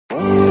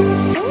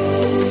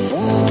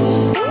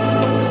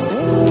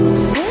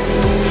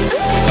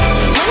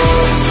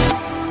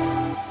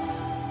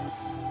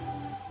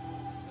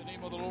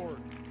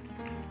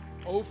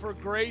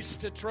grace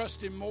to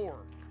trust Him more.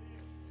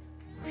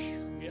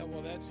 Yeah,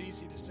 well, that's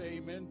easy to say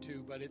amen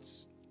to, but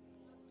it's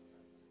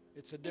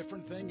a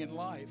different thing in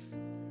life.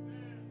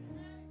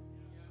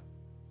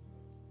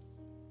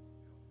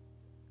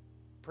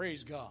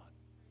 Praise God.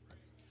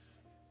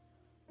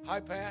 Hi,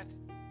 Pat.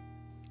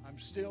 I'm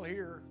still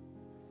here,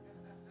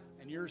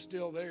 and you're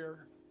still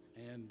there.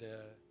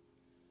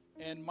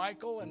 And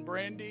Michael and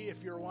Brandy,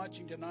 if you're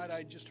watching tonight,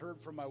 I just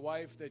heard from my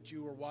wife that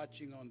you were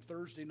watching on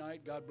Thursday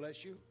night. God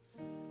bless you.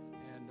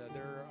 And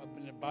they're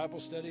in a Bible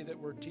study that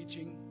we're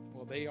teaching.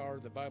 Well, they are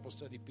the Bible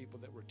study people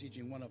that we're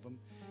teaching, one of them.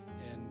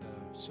 And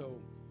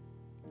so,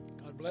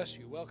 God bless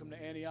you. Welcome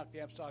to Antioch, the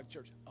Apostolic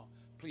Church. Oh,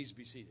 please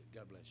be seated.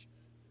 God bless you.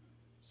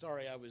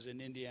 Sorry, I was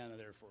in Indiana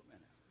there for a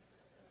minute.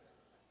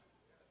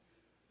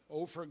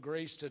 Oh, for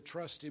grace to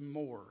trust Him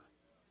more.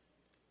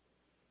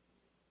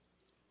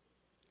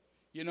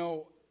 You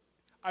know,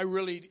 I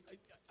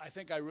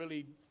think I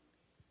really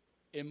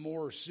am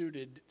more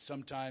suited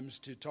sometimes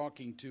to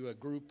talking to a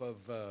group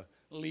of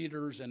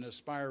leaders and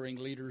aspiring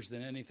leaders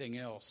than anything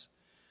else.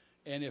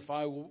 And if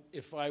I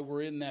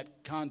were in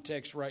that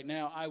context right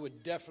now, I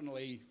would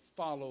definitely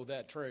follow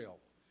that trail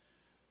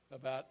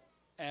about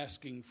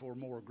asking for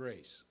more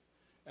grace.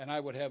 And I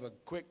would have a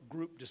quick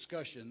group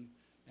discussion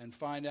and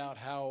find out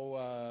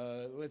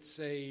how, let's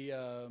say,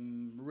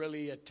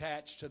 really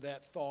attached to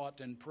that thought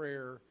and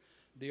prayer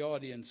the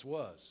audience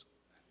was,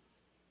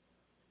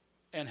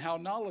 and how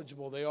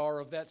knowledgeable they are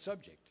of that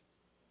subject.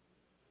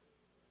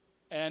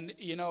 And,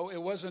 you know,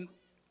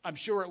 I'm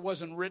sure it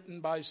wasn't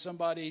written by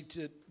somebody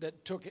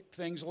that took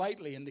things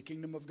lightly in the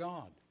kingdom of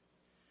God.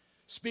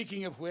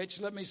 Speaking of which,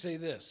 let me say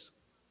this.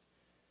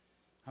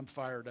 I'm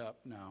fired up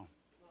now.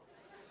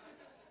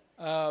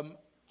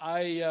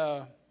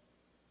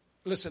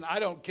 Listen, I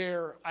don't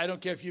care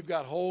if you've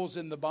got holes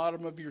in the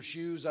bottom of your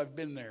shoes. I've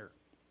been there.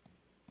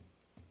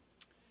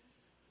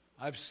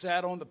 I've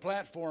sat on the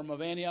platform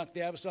of Antioch, the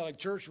Apostolic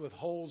Church, with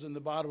holes in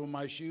the bottom of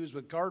my shoes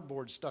with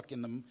cardboard stuck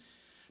in them.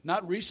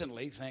 Not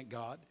recently, thank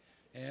God.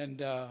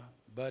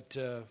 But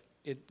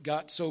it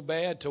got so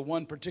bad to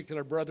one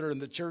particular brother in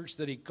the church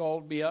that he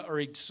called me, or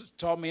he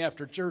called me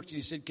after church, and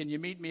he said, "Can you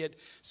meet me at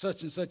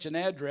such and such an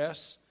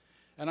address?"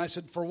 And I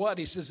said, "For what?"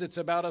 He says, "It's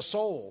about a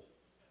soul."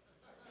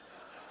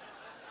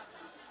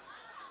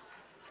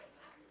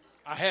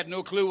 I had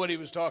no clue what he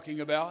was talking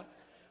about.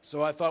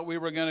 So I thought we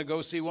were going to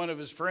go see one of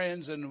his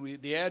friends,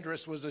 and the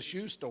address was a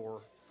shoe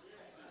store.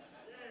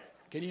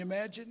 Can you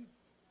imagine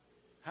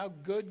how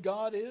good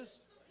God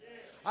is?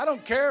 I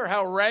don't care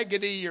how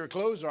raggedy your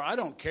clothes are. I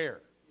don't care.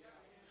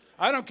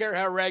 I don't care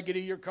how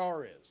raggedy your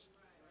car is.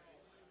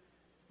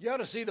 You ought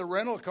to see the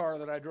rental car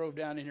that I drove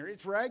down in here.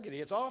 It's raggedy.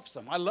 It's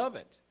awesome. I love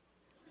it.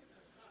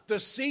 The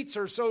seats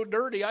are so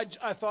dirty. I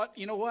thought,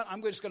 you know what?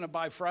 I'm just going to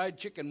buy fried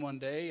chicken one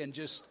day and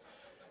just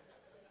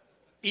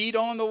eat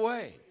on the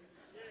way.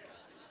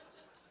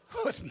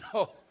 With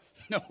no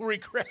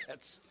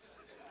regrets.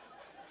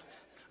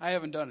 I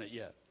haven't done it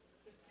yet.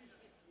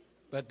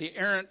 But the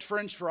errant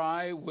French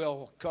fry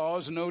will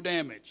cause no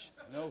damage,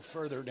 no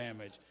further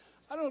damage.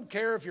 I don't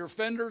care if your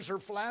fenders are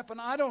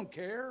flapping. I don't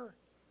care.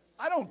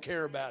 I don't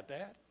care about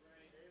that.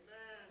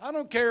 I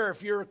don't care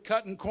if you're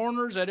cutting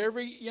corners at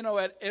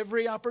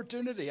every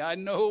opportunity. I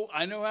know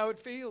how it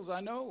feels.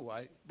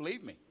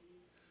 Believe me.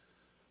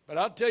 But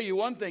I'll tell you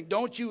one thing.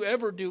 Don't you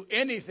ever do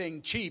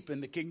anything cheap in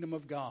the kingdom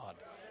of God.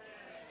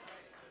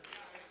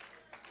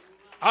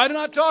 I'm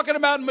not talking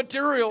about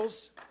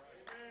materials.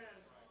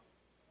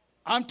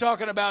 I'm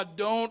talking about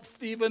don't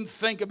even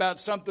think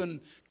about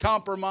something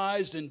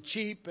compromised and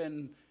cheap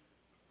and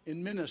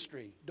in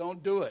ministry.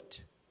 Don't do it.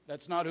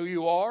 That's not who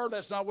you are.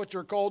 That's not what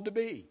you're called to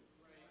be.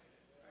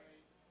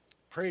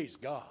 Praise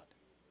God.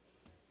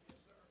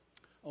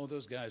 Oh,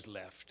 those guys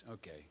left.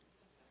 Okay.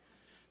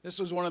 This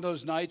was one of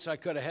those nights I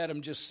could have had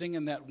them just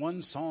singing that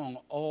one song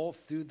all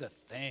through the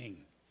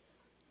thing.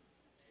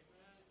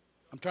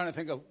 I'm trying to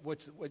think of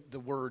what the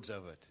words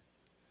of it.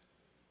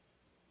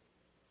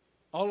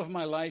 All of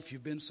my life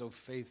you've been so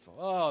faithful.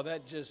 Oh,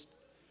 that just...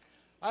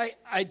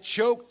 I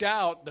choked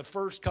out the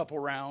first couple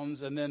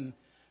rounds and then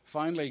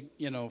finally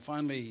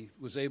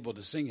was able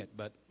to sing it,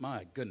 but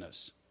my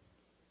goodness.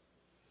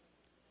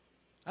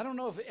 I don't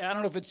know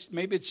if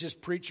maybe it's just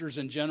preachers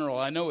in general.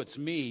 I know it's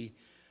me,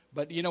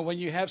 but when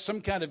you have some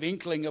kind of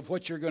inkling of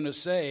what you're going to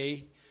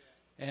say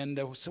and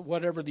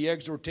whatever the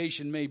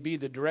exhortation may be,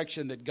 the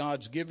direction that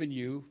God's given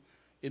you,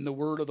 in the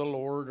word of the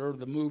Lord or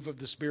the move of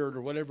the Spirit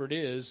or whatever it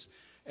is,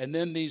 and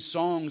then these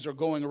songs are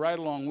going right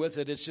along with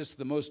it. It's just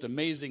the most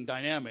amazing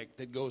dynamic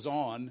that goes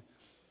on.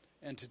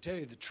 And to tell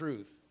you the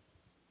truth,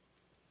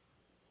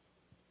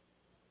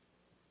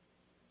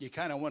 you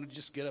kind of want to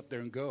just get up there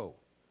and go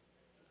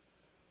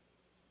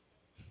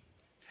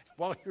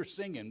while you're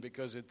singing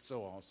because it's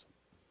so awesome.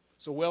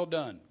 So well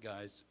done,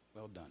 guys.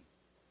 Well done.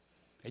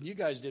 And you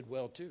guys did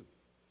well too.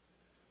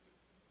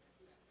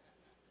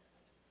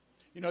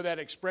 You know that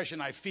expression,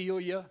 I feel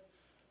you?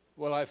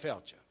 Well, I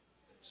felt you.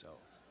 So,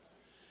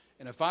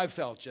 and if I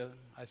felt you,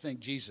 I think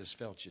Jesus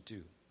felt you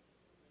too.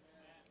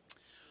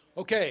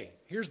 Okay,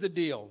 here's the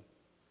deal.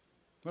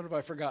 What have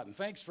I forgotten?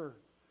 Thanks for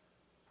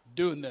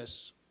doing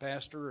this,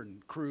 pastor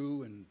and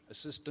crew and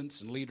assistants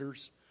and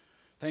leaders.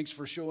 Thanks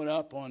for showing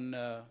up on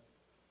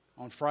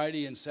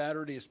Friday and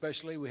Saturday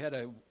especially. We had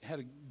a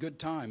good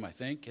time, I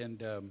think,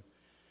 and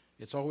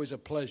it's always a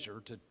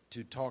pleasure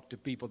to talk to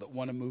people that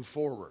want to move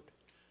forward.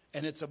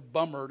 And it's a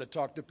bummer to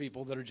talk to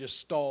people that are just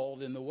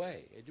stalled in the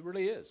way. It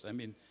really is. I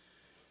mean,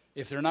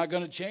 if they're not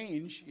going to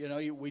change,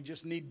 we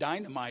just need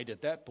dynamite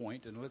at that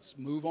point, and let's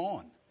move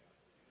on.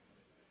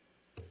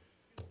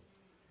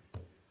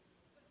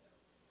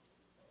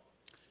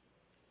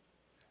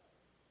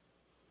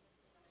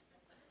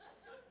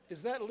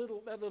 Is that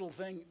little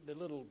thing, the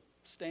little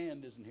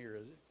stand isn't here,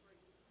 is it?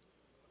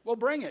 Well,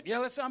 bring it.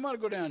 Yeah, I'm going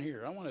to go down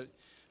here.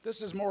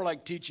 This is more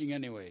like teaching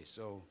anyway,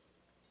 so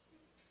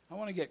I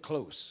want to get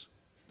close.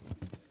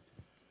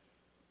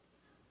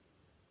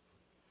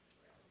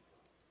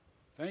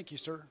 Thank you,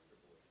 sir.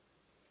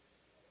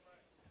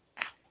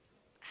 Ow,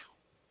 ow,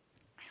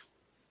 ow.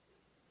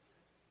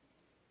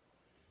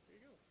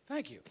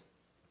 Thank you.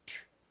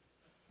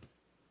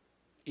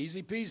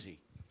 Easy peasy.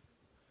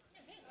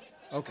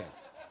 Okay.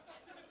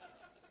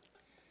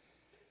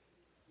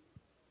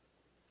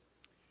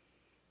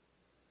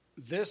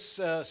 This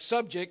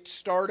subject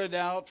started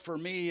out for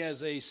me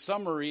as a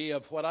summary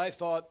of what I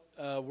thought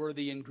were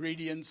the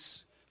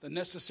ingredients, the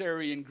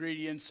necessary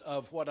ingredients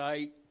of what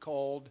I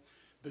called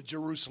the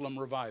Jerusalem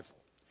revival.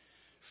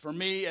 For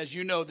me, as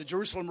you know, the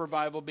Jerusalem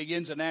revival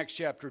begins in Acts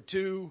chapter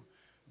 2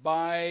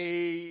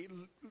 by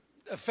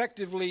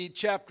effectively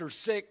chapter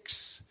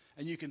 6,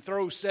 and you can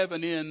throw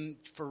 7 in,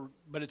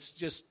 but it's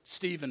just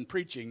Stephen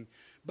preaching.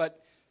 But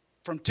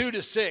from 2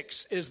 to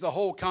 6 is the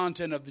whole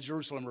content of the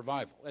Jerusalem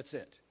revival. That's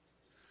it.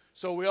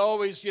 So we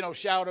always,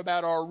 shout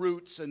about our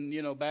roots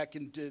and, back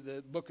into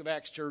the book of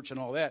Acts church and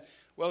all that.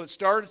 Well, it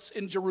starts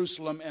in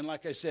Jerusalem, and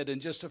like I said, in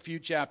just a few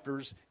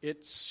chapters,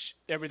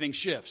 everything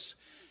shifts.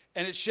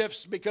 And it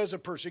shifts because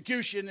of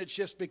persecution. It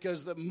shifts because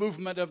of the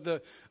movement of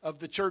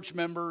the church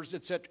members,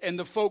 etc., and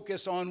the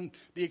focus on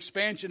the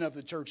expansion of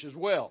the church as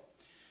well.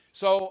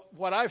 So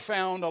what I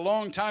found a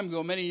long time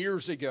ago, many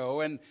years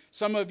ago, and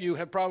some of you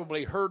have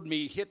probably heard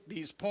me hit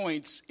these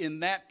points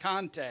in that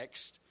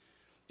context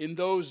in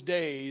those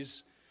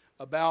days,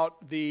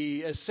 about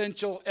the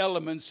essential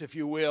elements, if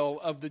you will,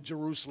 of the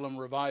Jerusalem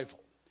revival.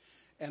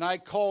 And I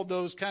called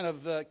those like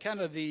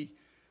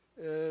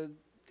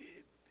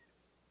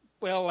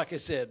I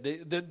said,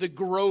 the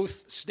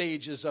growth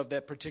stages of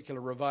that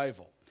particular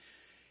revival.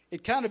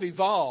 It kind of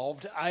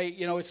evolved.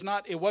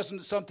 It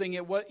wasn't something,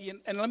 and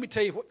let me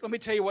tell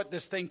you what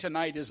this thing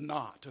tonight is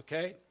not,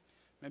 okay?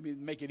 Maybe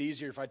make it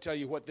easier if I tell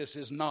you what this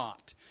is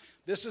not.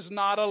 This is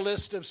not a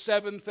list of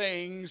 7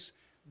 things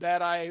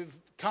that I've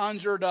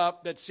conjured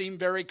up that seem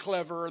very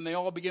clever, and they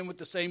all begin with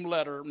the same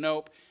letter.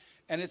 Nope.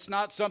 And it's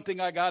not something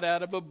I got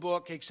out of a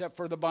book except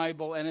for the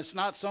Bible, and it's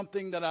not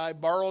something that I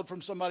borrowed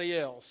from somebody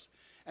else.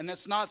 And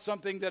it's not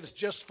something that is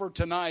just for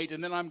tonight,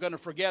 and then I'm going to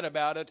forget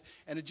about it,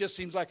 and it just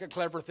seems like a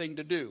clever thing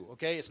to do.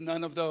 Okay? It's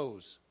none of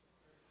those.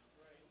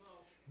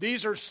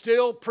 These are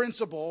still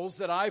principles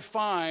that I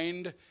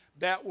find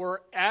that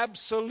were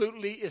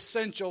absolutely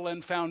essential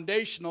and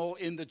foundational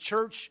in the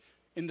church,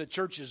 in the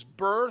church's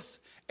birth,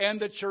 and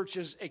the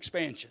church's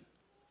expansion.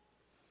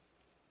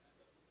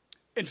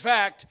 In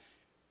fact,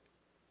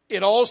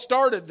 it all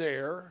started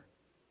there,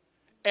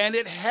 and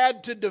it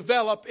had to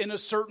develop in a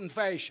certain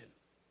fashion.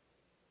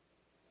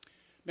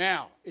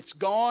 Now, it's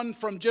gone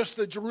from just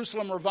the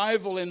Jerusalem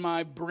revival in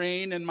my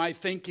brain and my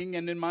thinking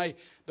and in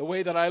the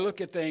way that I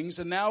look at things,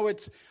 and now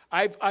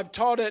I've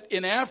taught it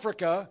in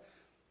Africa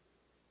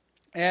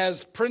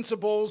as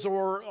principles,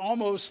 or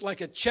almost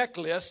like a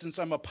checklist. Since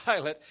I'm a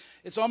pilot,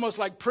 it's almost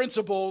like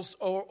principles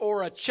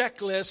or a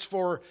checklist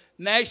for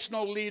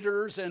national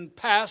leaders and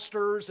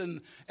pastors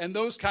and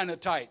those kind of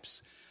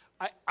types.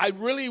 I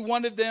really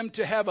wanted them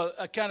to have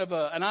a kind of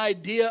an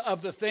idea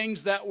of the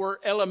things that were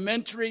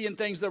elementary and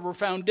things that were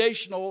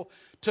foundational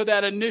to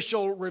that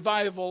initial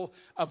revival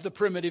of the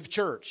primitive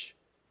church.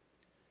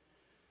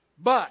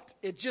 But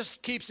it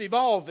just keeps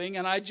evolving,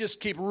 and I just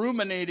keep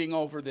ruminating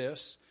over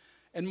this.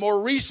 And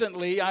more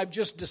recently, I've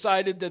just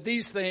decided that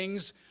these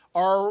things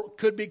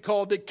could be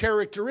called the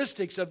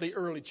characteristics of the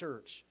early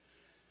church.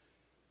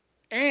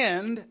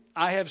 And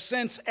I have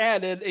since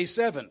added a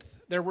 7th.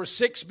 There were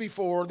 6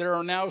 before, there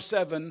are now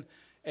 7,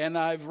 and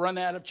I've run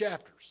out of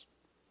chapters.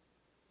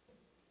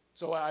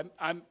 So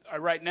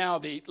right now,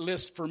 the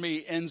list for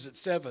me ends at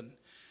 7.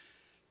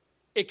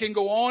 It can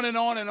go on and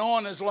on and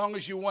on as long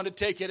as you want to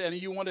take it and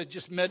you want to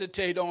just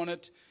meditate on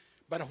it.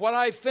 But what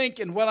I think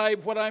and what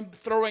I'm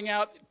throwing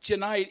out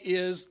tonight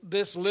is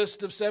this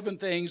list of 7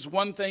 things,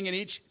 1 thing in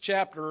each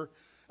chapter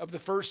of the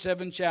first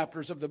 7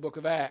 chapters of the book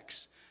of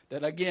Acts,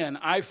 that again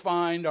I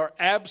find are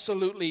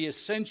absolutely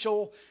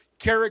essential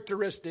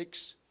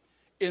characteristics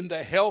in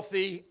the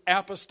healthy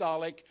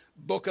apostolic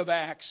book of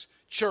Acts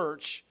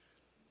church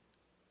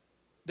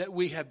that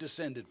we have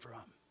descended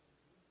from.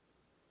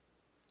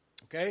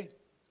 Okay?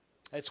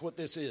 That's what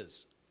this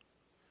is.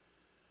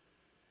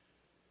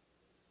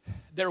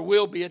 There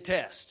will be a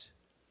test.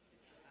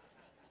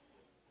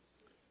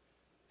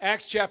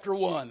 Acts chapter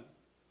 1,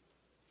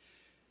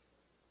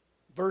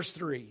 verse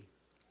 3.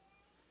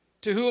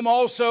 To whom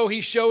also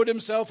he showed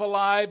himself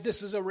alive.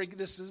 This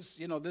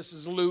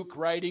is Luke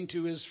writing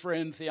to his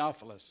friend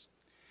Theophilus.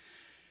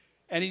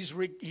 And he's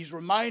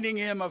reminding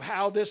him of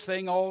how this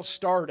thing all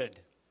started.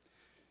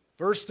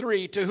 Verse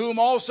 3, to whom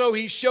also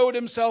he showed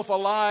himself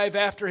alive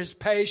after his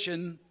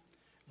passion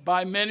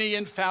by many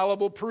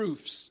infallible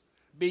proofs,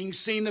 being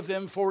seen of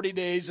them 40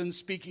 days and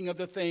speaking of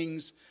the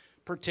things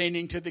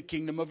pertaining to the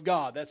kingdom of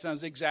God. That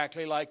sounds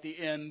exactly like the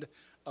end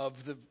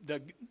of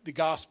the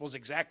Gospels,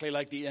 exactly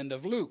like the end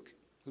of Luke,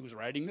 who's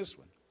writing this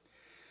one.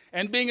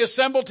 And being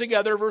assembled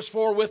together, verse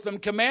 4, with them,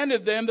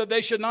 commanded them that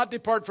they should not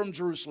depart from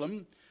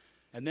Jerusalem.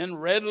 And then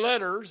red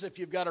letters, if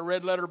you've got a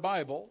red letter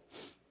Bible.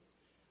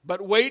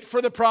 But wait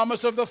for the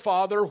promise of the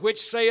Father,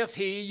 which saith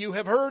he, you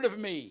have heard of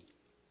me.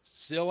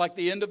 Still like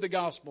the end of the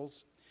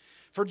Gospels.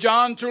 For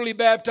John truly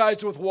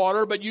baptized with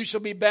water, but you shall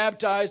be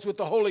baptized with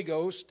the Holy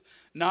Ghost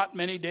not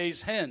many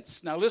days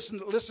hence. Now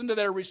listen to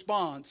their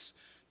response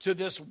to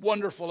this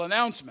wonderful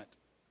announcement.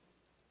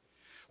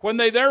 When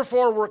they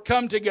therefore were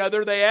come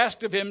together, they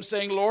asked of him,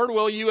 saying, Lord,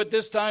 will you at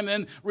this time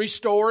then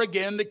restore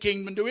again the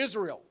kingdom to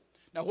Israel?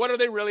 Now, what are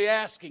they really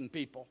asking,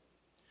 people?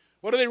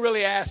 What are they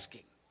really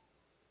asking?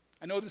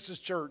 I know this is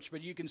church,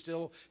 but you can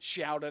still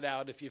shout it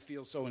out if you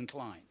feel so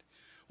inclined.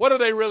 What are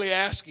they really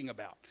asking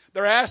about?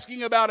 They're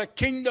asking about a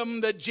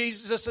kingdom that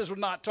Jesus is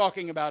not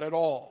talking about at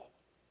all.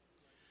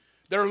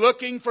 They're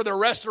looking for the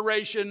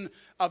restoration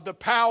of the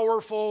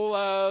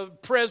powerful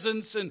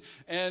presence and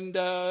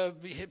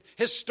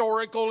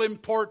historical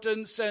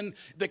importance and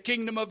the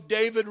kingdom of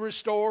David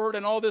restored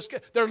and all this.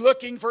 They're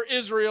looking for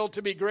Israel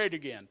to be great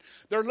again.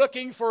 They're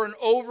looking for an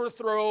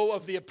overthrow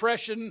of the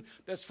oppression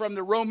that's from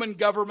the Roman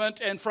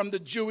government and from the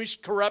Jewish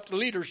corrupt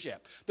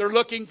leadership. They're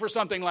looking for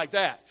something like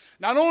that.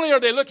 Not only are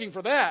they looking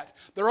for that,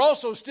 they're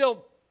also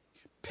still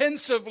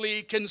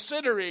pensively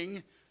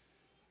considering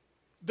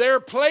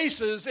their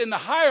places in the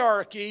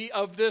hierarchy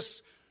of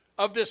this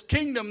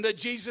kingdom that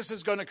Jesus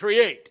is going to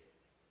create.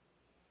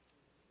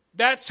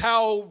 That's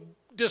how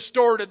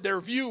distorted their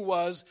view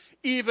was,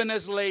 even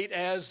as late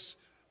as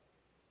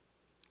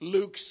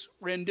Luke's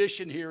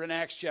rendition here in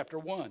Acts chapter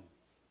 1.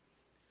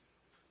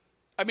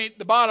 I mean,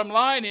 the bottom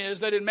line is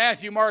that in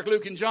Matthew, Mark,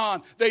 Luke, and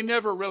John, they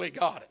never really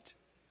got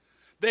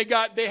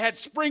it. They had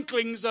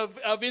sprinklings of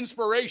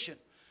inspiration,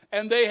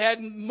 and they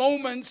had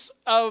moments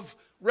of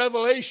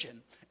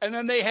revelation. And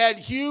then they had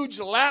huge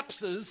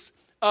lapses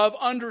of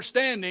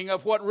understanding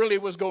of what really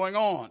was going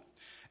on.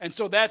 And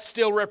so that's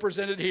still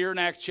represented here in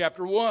Acts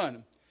chapter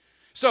 1.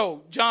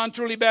 So, John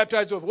truly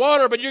baptized with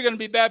water, but you're going to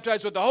be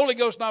baptized with the Holy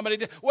Ghost not many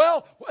days.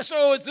 Well,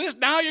 so is this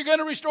now you're going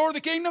to restore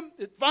the kingdom?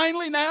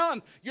 Finally now,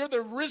 and you're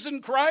the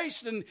risen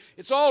Christ, and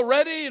it's all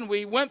ready, and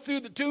we went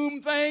through the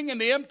tomb thing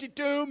and the empty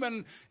tomb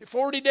and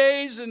 40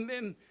 days,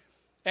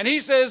 and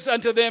he says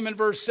unto them in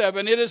verse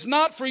 7, it is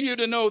not for you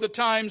to know the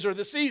times or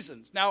the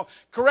seasons. Now,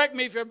 correct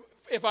me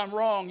if I'm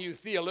wrong, you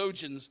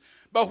theologians.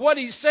 But what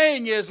he's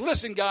saying is,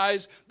 listen,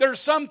 guys,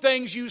 there's some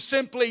things you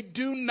simply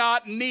do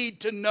not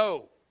need to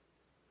know.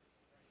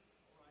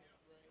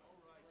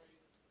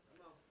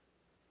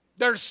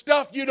 There's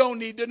stuff you don't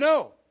need to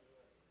know.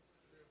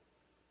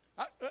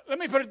 Let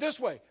me put it this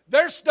way.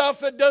 There's stuff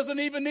that doesn't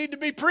even need to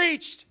be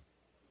preached.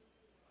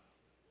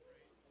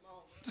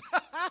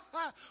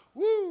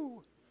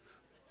 Woo!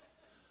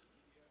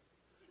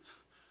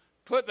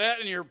 Put that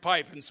in your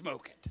pipe and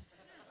smoke it.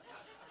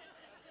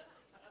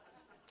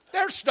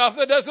 There's stuff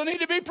that doesn't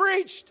need to be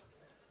preached.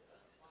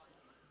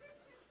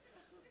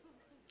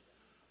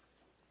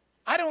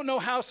 I don't know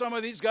how some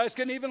of these guys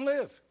can even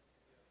live.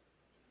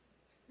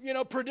 You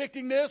know,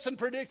 predicting this and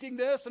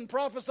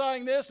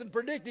prophesying this and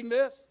predicting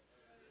this.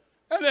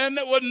 And then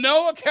with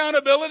no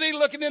accountability,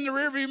 looking in the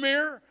rearview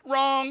mirror.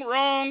 Wrong.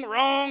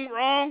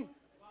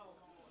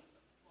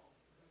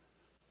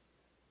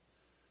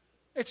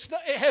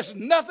 It has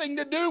nothing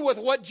to do with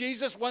what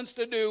Jesus wants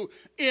to do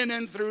in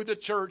and through the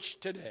church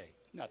today.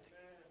 Nothing.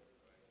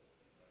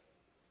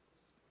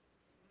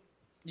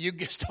 You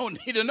just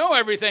don't need to know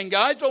everything,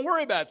 guys. Don't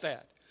worry about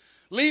that.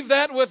 Leave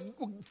that with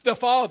the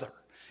Father.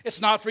 It's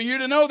not for you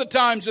to know the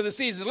times or the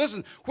seasons.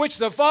 Listen, which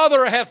the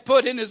Father hath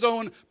put in his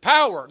own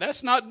power.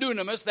 That's not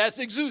dunamis, that's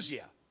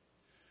exousia.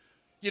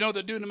 You know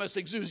the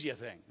dunamis exousia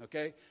thing,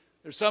 okay?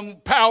 There's some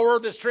power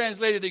that's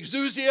translated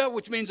exousia,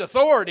 which means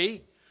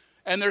authority.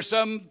 And there's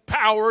some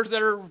powers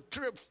that are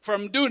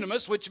from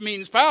dunamis, which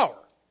means power.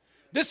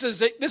 This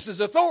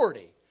is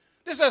authority.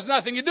 This has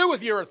nothing to do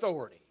with your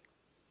authority.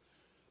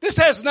 This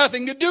has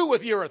nothing to do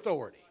with your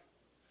authority.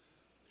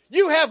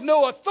 You have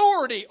no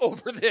authority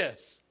over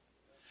this.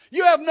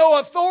 You have no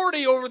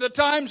authority over the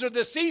times or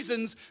the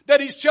seasons that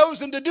he's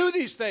chosen to do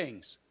these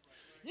things.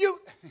 You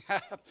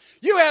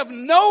have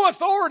no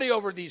authority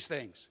over these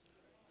things.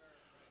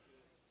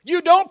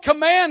 You don't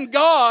command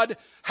God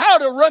how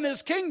to run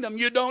his kingdom.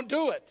 You don't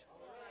do it.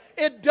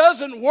 It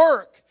doesn't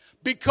work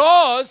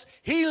because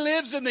he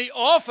lives in the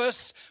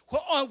office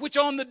which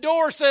on the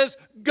door says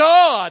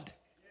God.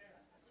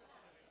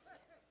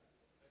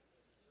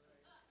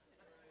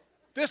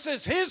 This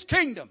is his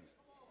kingdom.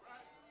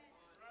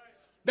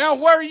 Now,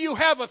 where you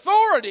have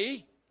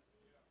authority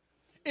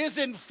is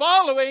in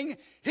following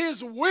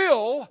His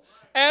will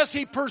as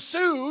He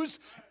pursues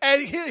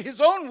and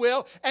His own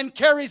will and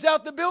carries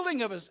out the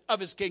building of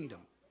His kingdom.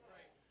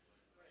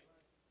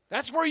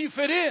 That's where you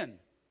fit in.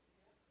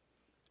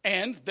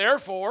 And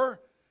therefore,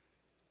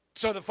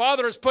 so the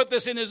Father has put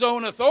this in His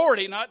own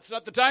authority. Not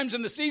the times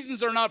and the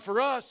seasons are not for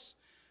us.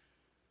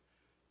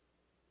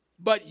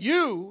 But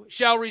you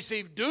shall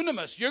receive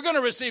dunamis. You're going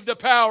to receive the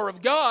power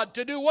of God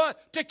to do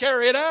what? To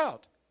carry it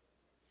out.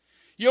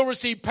 You'll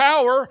receive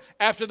power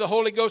after the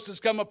Holy Ghost has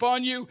come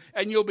upon you,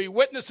 and you'll be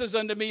witnesses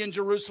unto me in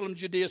Jerusalem,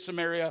 Judea,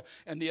 Samaria,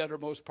 and the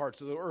uttermost parts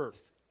of the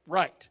earth.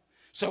 Right.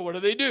 So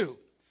what do?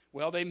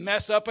 Well, they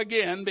mess up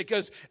again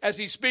because as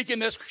he's speaking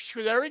this,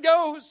 there he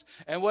goes.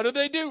 And what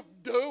do?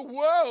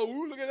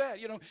 Whoa, look at that,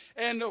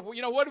 And,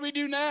 what do we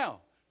do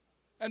now?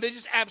 And they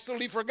just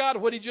absolutely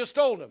forgot what he just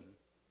told them.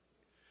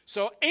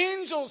 So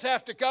angels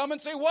have to come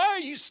and say, why are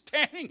you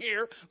standing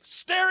here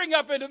staring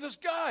up into the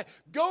sky?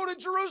 Go to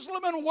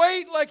Jerusalem and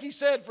wait, like he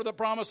said, for the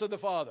promise of the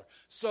Father.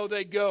 So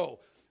they go.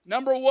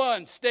 Number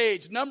one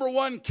stage, number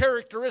one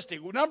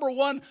characteristic, number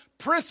one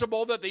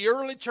principle that the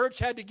early church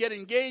had to get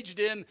engaged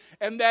in,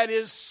 and that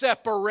is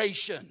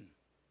separation.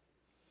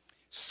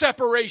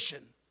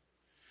 Separation.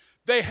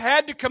 They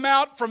had to come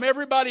out from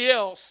everybody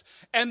else,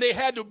 and they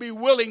had to be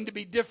willing to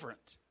be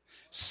different.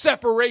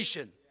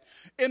 Separation.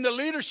 In the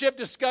leadership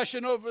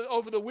discussion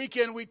over the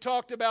weekend, we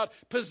talked about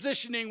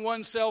positioning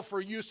oneself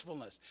for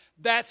usefulness.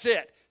 That's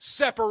it.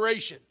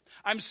 Separation.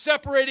 I'm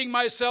separating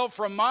myself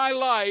from my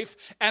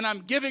life, and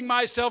I'm giving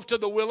myself to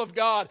the will of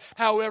God,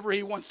 however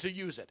He wants to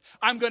use it.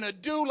 I'm going to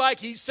do like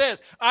He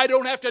says. I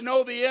don't have to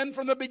know the end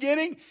from the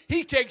beginning.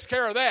 He takes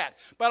care of that.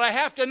 But I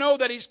have to know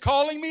that He's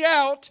calling me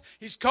out.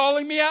 He's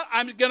calling me out.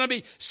 I'm going to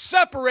be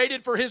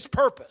separated for His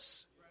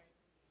purpose.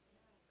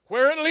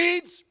 Where it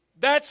leads,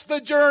 that's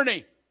the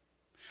journey.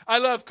 I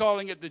love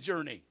calling it the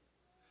journey.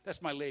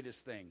 That's my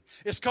latest thing.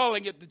 It's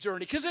calling it the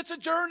journey because it's a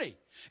journey.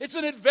 It's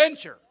an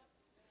adventure.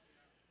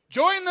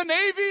 Join the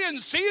Navy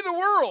and see the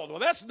world. Well,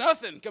 that's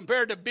nothing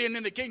compared to being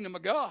in the kingdom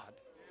of God.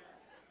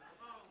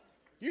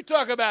 You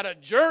talk about a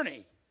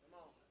journey.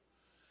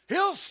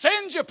 He'll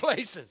send you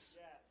places.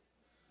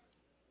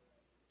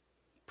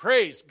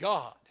 Praise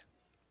God.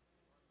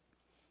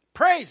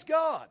 Praise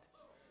God.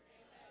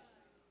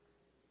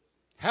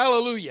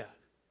 Hallelujah.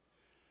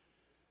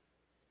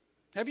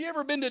 Have you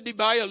ever been to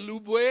Dibaya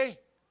Lubwe?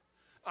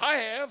 I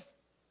have.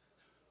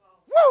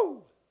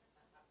 Woo!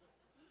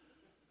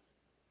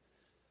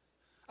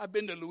 I've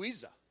been to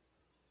Louisa.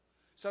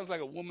 Sounds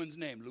like a woman's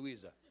name,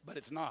 Louisa, but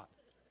it's not.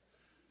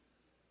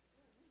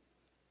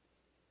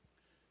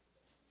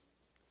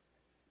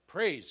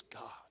 Praise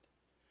God.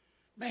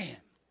 Man,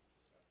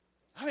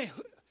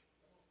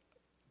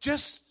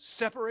 just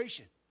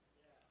separation.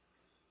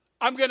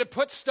 I'm going to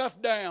put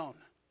stuff down,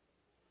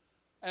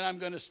 and I'm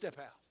going to step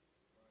out.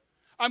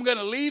 I'm going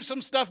to leave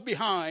some stuff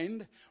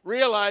behind,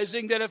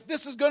 realizing that if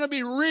this is going to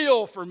be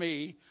real for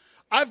me,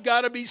 I've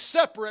got to be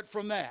separate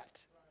from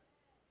that.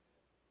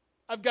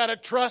 I've got to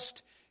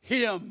trust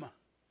Him.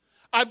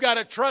 I've got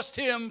to trust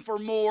Him for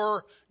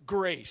more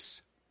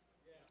grace.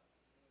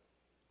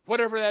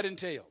 Whatever that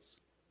entails.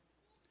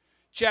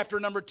 Chapter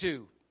number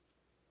 2.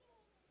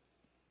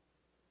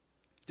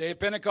 Day of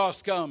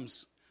Pentecost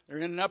comes. They're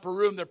in an upper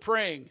room. They're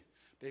praying.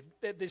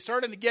 They're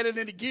starting to get it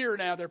into gear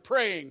now. They're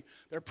praying.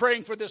 They're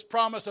praying for this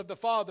promise of the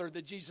Father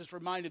that Jesus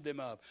reminded them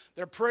of.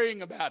 They're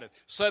praying about it.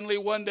 Suddenly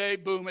one day,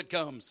 boom, it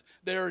comes.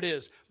 There it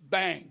is.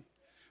 Bang.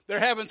 They're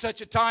having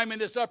such a time in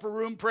this upper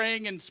room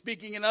praying and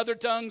speaking in other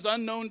tongues,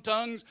 unknown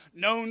tongues,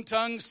 known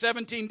tongues.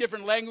 17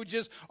 different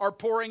languages are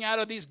pouring out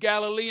of these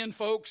Galilean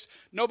folks.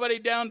 Nobody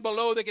down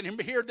below that can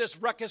hear this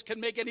ruckus can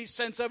make any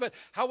sense of it.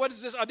 What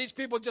is this? Are these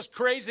people just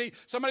crazy?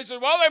 Somebody says,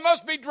 well, they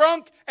must be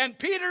drunk. And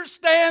Peter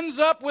stands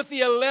up with the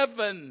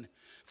 11.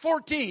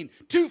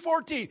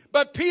 2:14.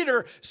 But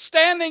Peter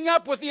standing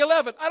up with the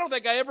 11. I don't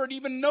think I ever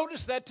even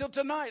noticed that till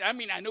tonight.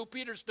 I know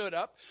Peter stood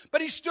up, but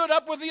he stood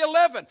up with the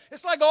 11.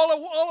 It's like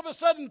all of a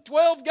sudden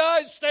 12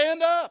 guys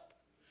stand up.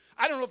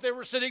 I don't know if they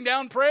were sitting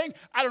down praying.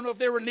 I don't know if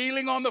they were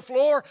kneeling on the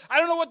floor. I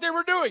don't know what they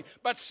were doing.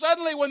 But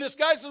suddenly when this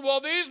guy says,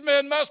 well, these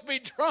men must be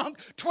drunk,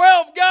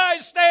 12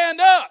 guys stand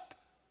up.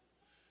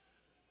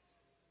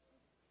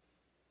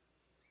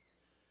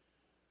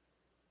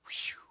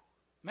 Whew.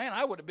 Man,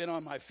 I would have been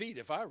on my feet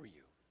if I were you.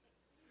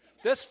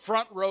 This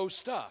front row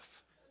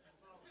stuff.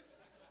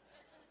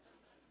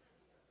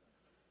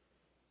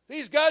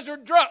 These guys are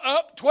drunk.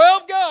 Up,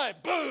 12 guys.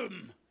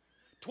 Boom.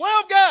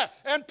 12 guys.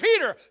 And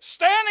Peter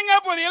standing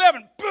up with the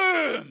 11.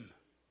 Boom.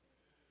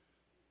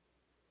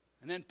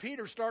 And then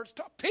Peter starts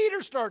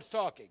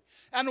talking.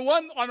 And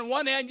on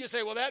one hand you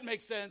say, well, that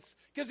makes sense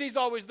because he's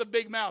always the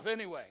big mouth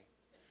anyway.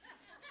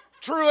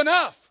 True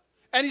enough.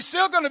 And he's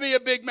still going to be a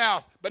big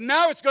mouth. But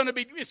now it's going to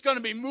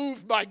be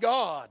moved by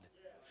God.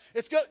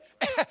 It's good.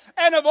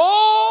 And of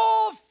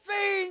all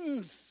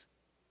things,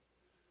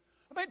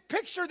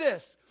 picture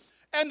this.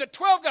 And the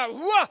 12 guys,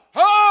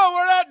 whoa,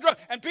 we're not drunk.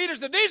 And Peter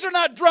said, these are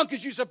not drunk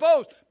as you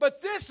suppose.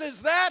 But this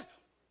is that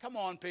Come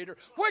on, Peter.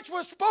 Which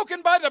was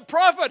spoken by the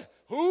prophet.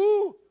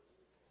 Who?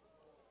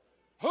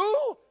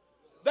 Who?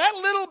 That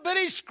little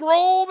bitty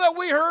scroll that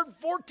we heard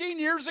 14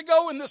 years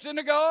ago in the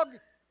synagogue?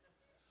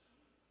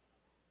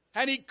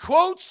 And he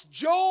quotes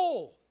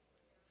Joel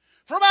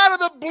from out of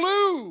the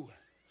blue.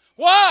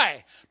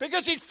 Why?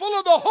 Because he's full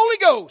of the Holy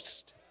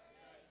Ghost.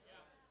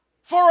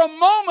 For a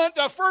moment,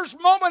 the first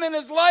moment in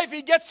his life,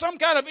 he gets some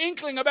kind of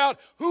inkling about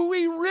who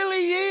he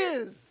really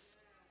is.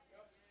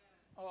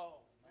 Oh.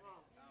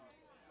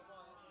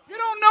 You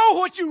don't know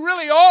what you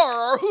really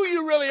are or who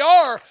you really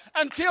are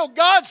until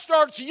God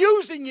starts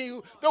using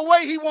you the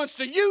way he wants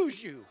to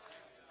use you.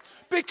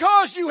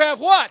 Because you have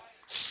what?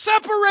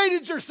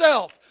 Separated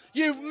yourself.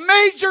 You've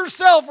made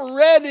yourself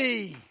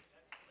ready.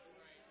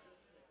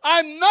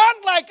 I'm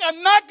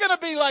not going to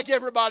be like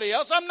everybody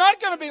else. I'm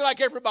not going to be like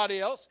everybody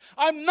else.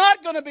 I'm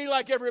not going to be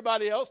like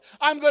everybody else.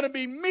 I'm going to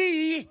be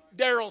me,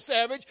 Daryl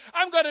Savage.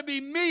 I'm going to be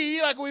me,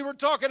 like we were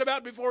talking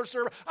about before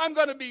service. I'm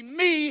going to be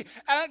me,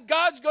 and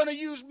God's going to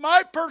use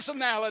my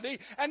personality,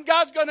 and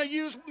God's going to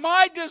use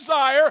my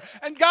desire,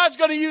 and God's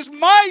going to use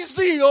my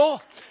zeal,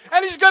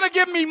 and he's going to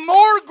give me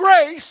more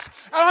grace,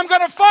 and I'm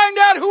going to find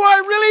out who I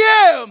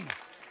really am.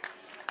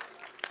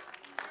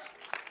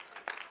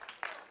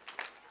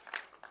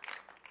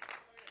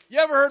 You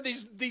ever heard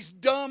these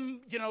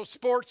dumb,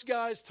 sports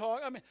guys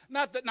talk? I mean,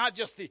 not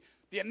just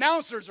the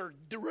announcers are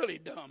really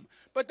dumb,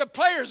 but the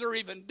players are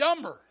even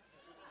dumber.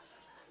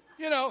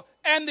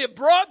 And the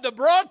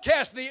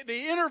broadcast,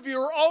 the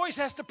interviewer always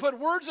has to put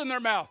words in their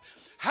mouth.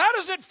 How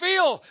does it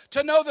feel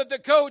to know that the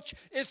coach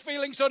is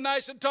feeling so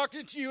nice and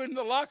talking to you in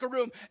the locker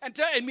room and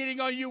meeting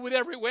on you with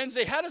every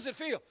Wednesday? How does it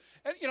feel?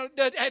 And,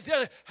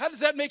 how does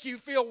that make you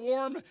feel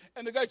warm?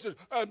 And the guy says,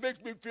 it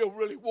makes me feel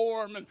really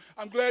warm, and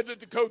I'm glad that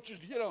the coach is,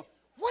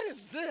 What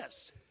is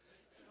this?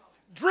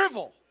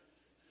 Drivel.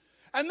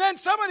 And then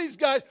some of these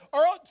guys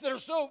they're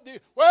so,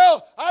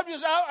 I'm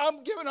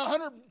giving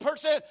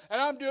 100%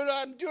 and I'm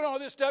doing all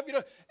this stuff,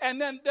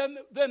 And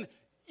then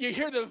you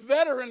hear the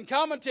veteran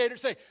commentator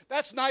say,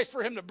 that's nice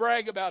for him to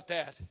brag about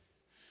that.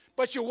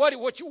 But the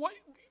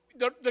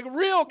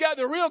real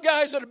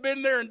guys that have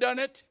been there and done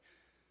it,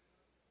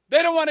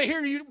 they don't want to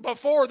hear you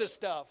before the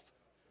stuff.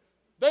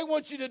 They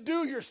want you to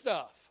do your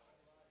stuff.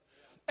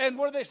 And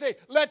what do they say?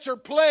 Let your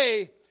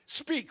play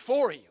speak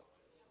for you.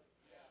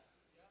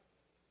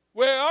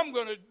 Well, I'm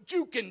going to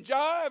juke and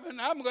jive,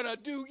 and I'm going to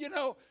do,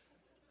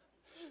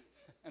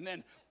 and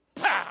then,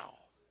 pow.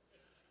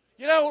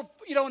 You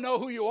don't know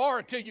who you are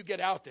until you get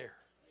out there.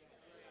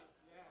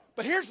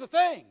 But here's the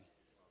thing.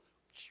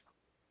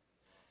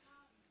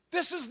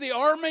 This is the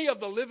army of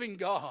the living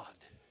God.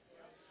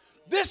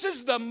 This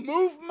is the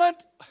movement.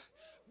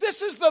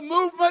 This is the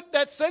movement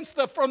that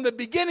from the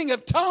beginning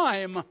of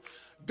time,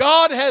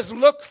 God has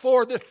looked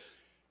for.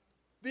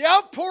 The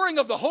outpouring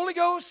of the Holy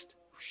Ghost,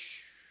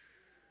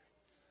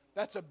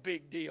 that's a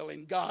big deal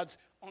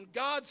on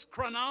God's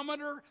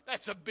chronometer,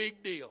 that's a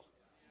big deal.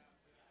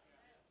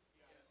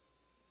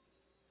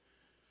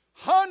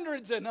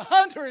 Hundreds and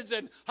hundreds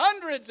and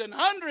hundreds and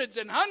hundreds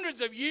and hundreds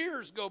of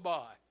years go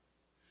by.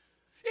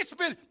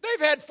 They've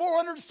had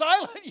 400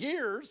 silent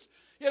years.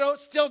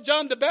 Still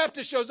John the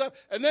Baptist shows up,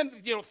 and then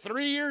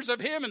 3 years of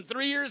him and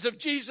 3 years of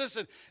Jesus,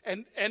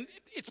 and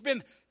it's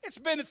been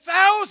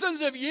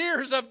thousands of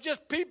years of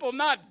just people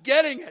not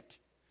getting it.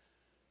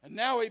 And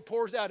now he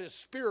pours out his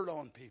Spirit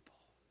on people.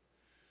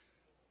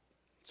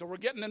 So we're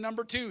getting to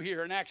number 2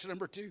 here in Acts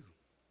number 2.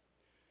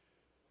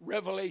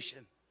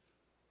 Revelation.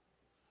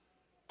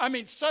 I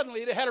mean,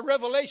 suddenly they had a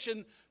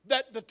revelation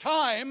that the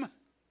time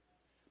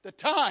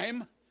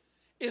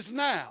is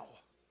now.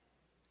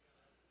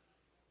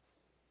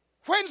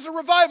 When's the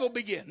revival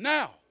begin?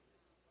 Now.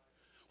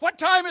 What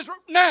time is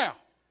now?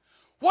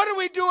 What are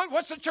we doing?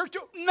 What's the church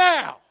doing?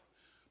 Now.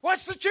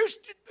 What's the church?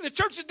 The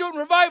church is doing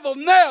revival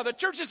now. The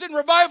church is in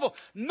revival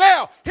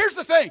now. Here's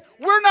the thing.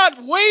 We're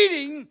not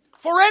waiting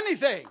for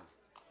anything.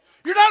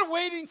 You're not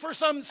waiting for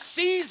some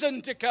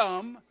season to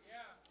come.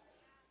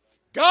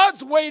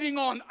 God's waiting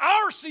on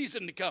our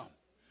season to come.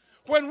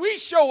 When we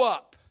show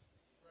up,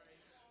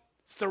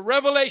 it's the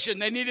revelation.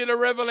 They needed a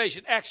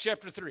revelation. Acts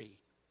chapter 3.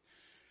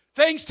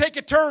 Things take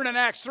a turn in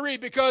Acts 3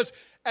 because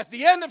at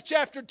the end of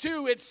chapter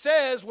 2, it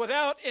says,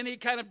 without any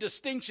kind of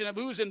distinction of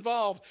who's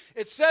involved,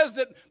 it says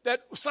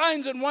that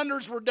signs and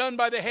wonders were done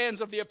by the hands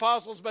of the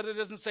apostles, but it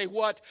doesn't say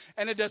what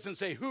and it doesn't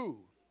say who.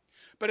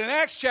 But in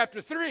Acts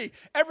chapter 3,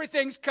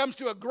 everything comes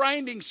to a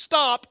grinding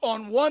stop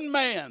on one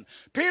man.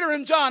 Peter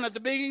and John at the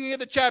beginning of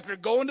the chapter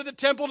go into the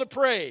temple to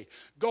pray,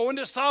 go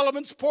into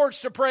Solomon's porch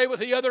to pray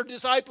with the other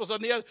disciples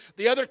and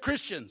the other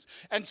Christians.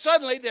 And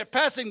suddenly they're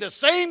passing the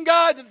same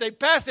guy that they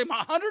passed him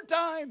 100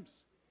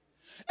 times.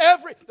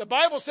 The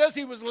Bible says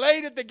he was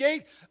laid at the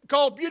gate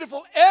called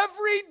Beautiful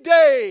every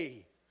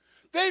day.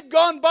 They've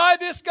gone by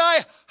this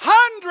guy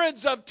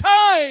hundreds of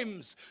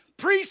times.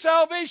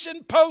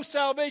 Pre-salvation,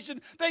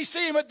 post-salvation, they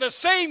see him at the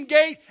same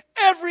gate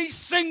every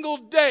single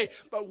day.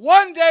 But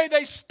one day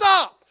they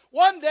stop.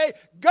 One day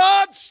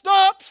God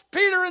stops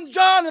Peter and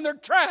John in their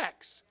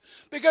tracks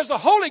because the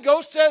Holy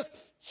Ghost says,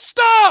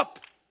 stop.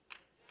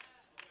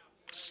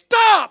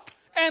 Stop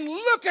and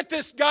look at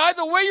this guy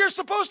the way you're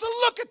supposed to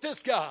look at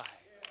this guy.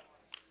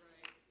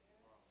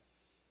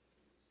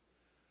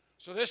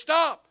 So they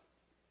stop.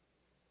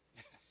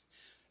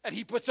 And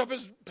he puts up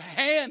his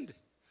hand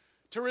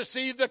to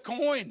receive the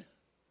coin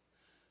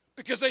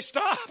because they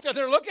stopped and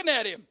they're looking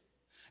at him.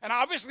 And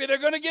obviously they're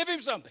going to give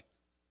him something.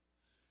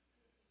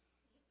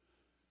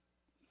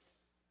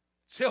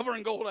 Silver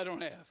and gold I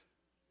don't have.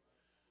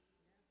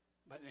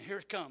 But here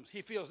it comes.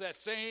 He feels that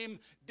same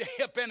day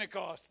of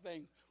Pentecost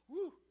thing.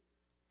 Woo.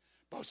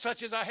 But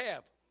such as I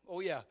have. Oh,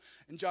 yeah.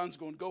 And John's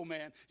going, go,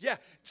 man. Yeah,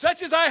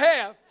 such as I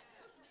have.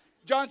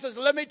 John says,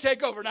 let me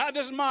take over. Now,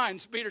 this is mine.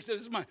 Peter said,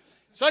 this is mine.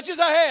 Such as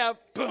I have,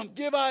 boom,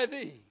 give I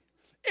thee.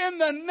 In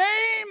the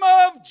name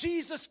of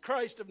Jesus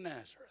Christ of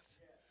Nazareth.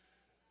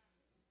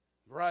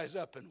 Rise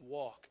up and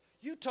walk.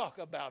 You talk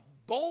about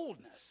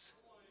boldness.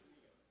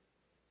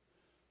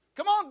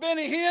 Come on,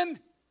 Benny Hinn.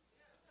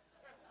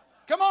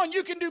 Come on,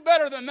 you can do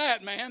better than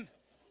that, man.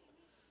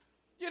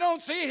 You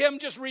don't see him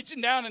just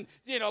reaching down and,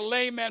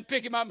 lame man,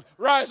 pick him up,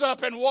 rise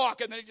up and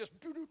walk, and then he just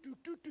do.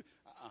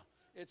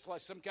 It's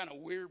like some kind of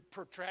weird,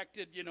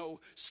 protracted,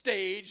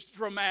 staged,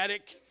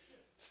 dramatic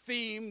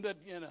theme that,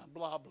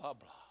 blah, blah,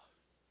 blah.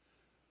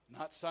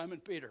 Not Simon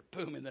Peter.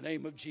 Boom, in the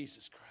name of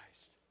Jesus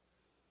Christ.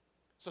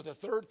 So the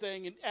third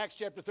thing in Acts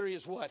chapter 3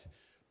 is what?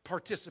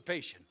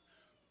 Participation.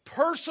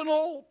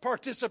 Personal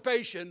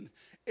participation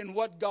in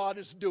what God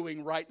is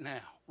doing right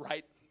now.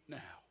 Right now.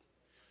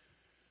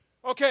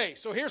 Okay,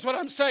 so here's what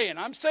I'm saying.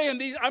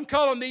 I'm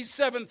calling these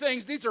 7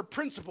 things, these are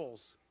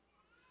principles.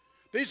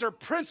 These are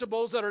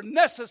principles that are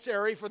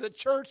necessary for the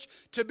church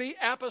to be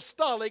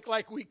apostolic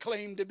like we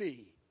claim to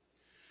be.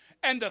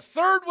 And the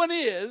third one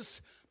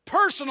is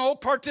personal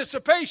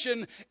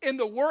participation in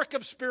the work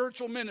of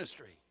spiritual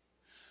ministry.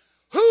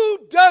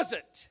 Who does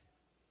it?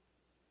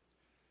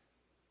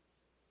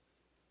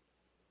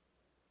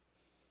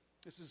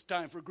 This is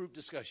time for group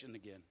discussion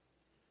again.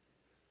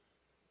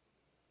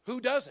 Who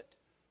does it?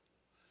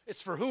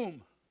 It's for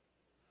whom?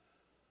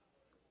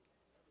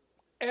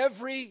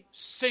 Every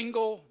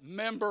single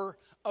member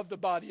of the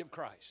body of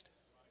Christ.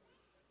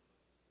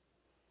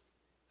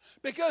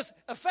 Because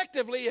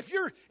effectively, if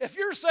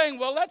you're saying,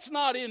 well, that's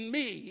not in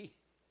me,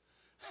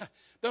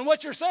 then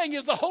what you're saying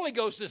is the Holy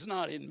Ghost is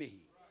not in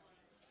me.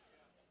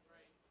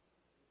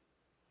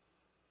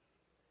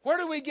 Where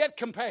do we get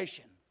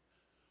compassion?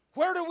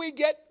 Where do we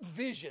get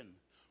vision?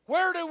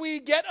 Where do we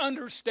get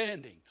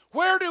understanding?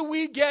 Where do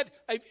we get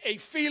a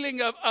feeling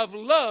of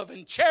love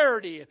and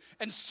charity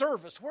and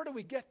service? Where do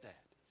we get that?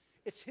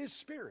 It's His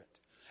Spirit.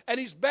 And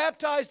He's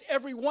baptized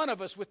every one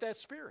of us with that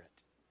Spirit.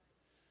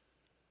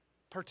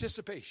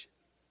 Participation.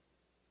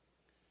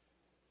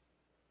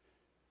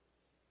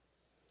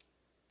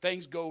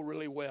 Things go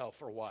really well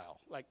for a while,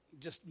 like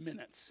just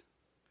minutes.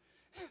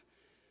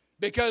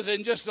 Because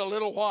in just a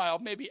little while,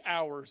 maybe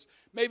hours,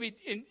 maybe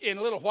in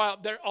a little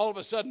while, all of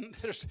a sudden,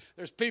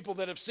 there's people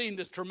that have seen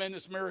this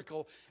tremendous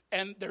miracle,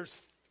 and there's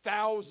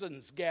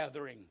thousands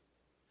gathering.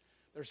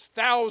 There's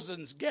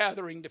thousands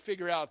gathering to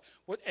figure out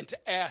and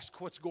to ask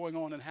what's going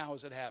on and how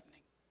is it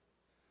happening.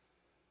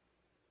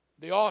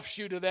 The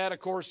offshoot of that, of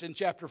course, in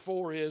chapter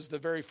 4 is the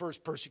very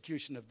first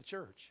persecution of the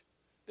church.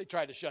 They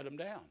tried to shut them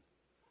down.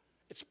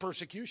 It's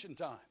persecution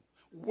time.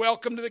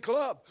 Welcome to the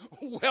club.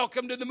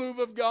 Welcome to the move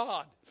of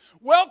God.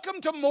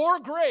 Welcome to more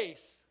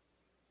grace.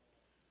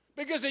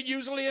 Because it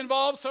usually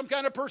involves some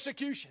kind of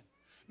persecution.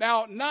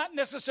 Now, not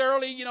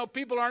necessarily,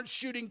 people aren't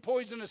shooting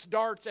poisonous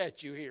darts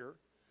at you here.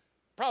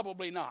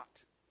 Probably not.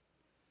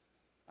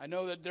 I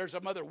know that there's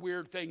some other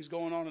weird things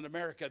going on in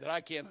America that I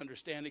can't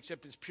understand,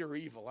 except it's pure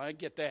evil. I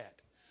get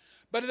that.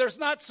 But there's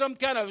not some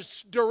kind of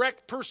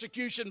direct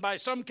persecution by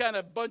some kind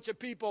of bunch of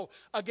people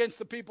against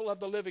the people of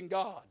the living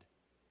God.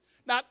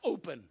 Not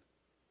open.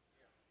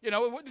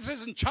 This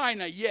isn't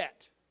China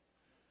yet.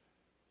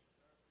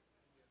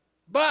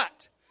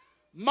 But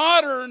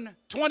modern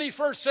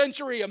 21st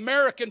century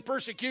American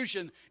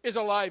persecution is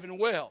alive and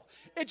well.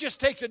 It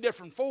just takes a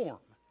different form.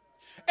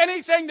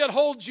 Anything that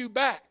holds you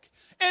back,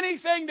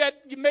 anything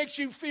that makes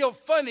you feel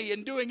funny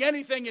in doing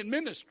anything in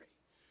ministry,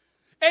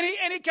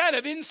 any kind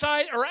of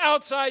inside or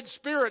outside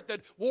spirit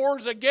that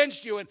wars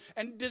against you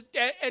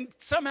and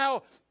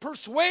somehow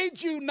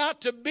persuades you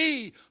not to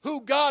be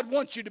who God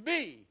wants you to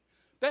be,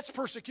 that's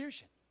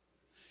persecution.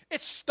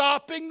 It's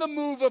stopping the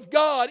move of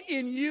God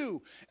in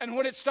you. And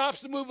when it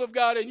stops the move of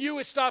God in you,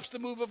 it stops the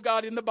move of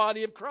God in the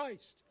body of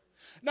Christ.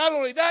 Not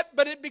only that,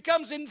 but it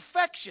becomes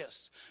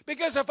infectious.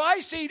 Because if I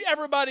see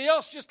everybody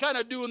else just kind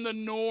of doing the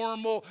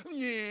normal,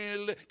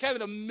 kind of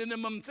the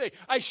minimum thing.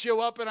 I show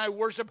up and I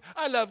worship.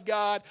 I love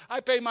God. I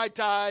pay my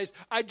tithes.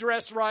 I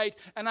dress right.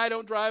 And I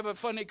don't drive a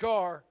funny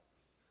car.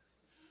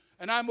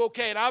 And I'm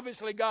okay. And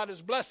obviously God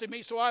is blessing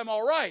me, so I'm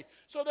all right.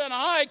 So then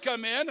I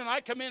come in, and I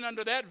come in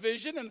under that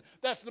vision, and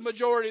that's the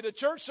majority of the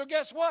church. So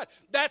guess what?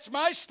 That's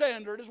my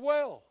standard as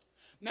well.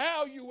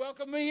 Now you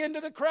welcome me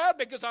into the crowd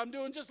because I'm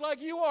doing just like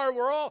you are.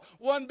 We're all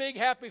one big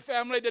happy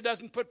family that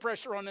doesn't put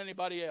pressure on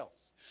anybody else.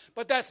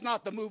 But that's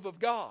not the move of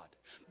God.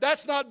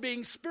 That's not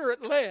being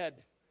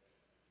Spirit-led.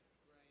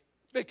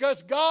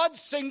 Because God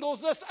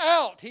singles us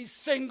out. He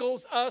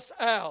singles us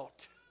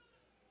out.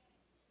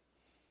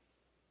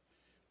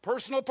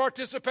 Personal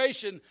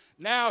participation.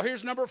 Now,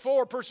 here's number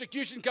 4.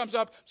 Persecution comes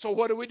up. So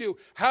what do?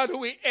 How do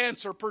we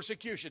answer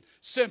persecution?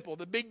 Simple.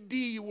 The big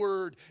D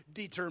word,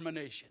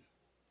 determination.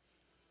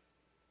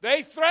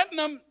 They threaten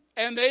them,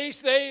 and they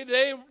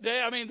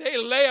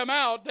lay them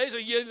out. They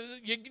say,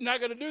 you're not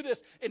going to do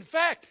this. In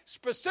fact,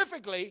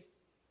 specifically,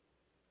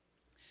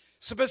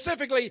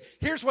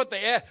 here's what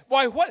they asked.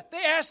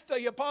 They asked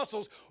the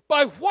apostles,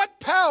 by what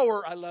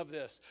power, I love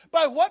this,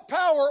 by what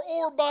power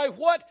or by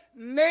what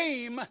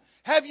name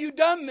have you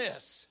done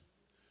this?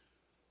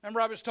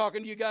 Remember I was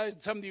talking to you guys,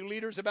 some of you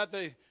leaders, about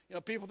the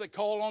people that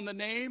call on the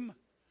name?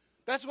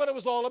 That's what it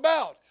was all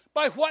about.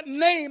 By what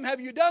name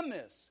have you done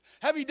this?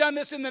 Have you done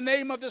this in the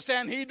name of the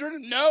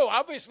Sanhedrin? No,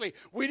 obviously,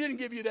 we didn't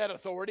give you that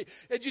authority.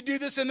 Did you do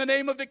this in the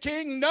name of the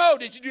king? No.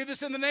 Did you do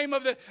this in the name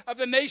of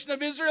the nation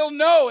of Israel?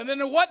 No. And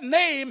then what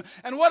name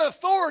and what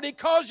authority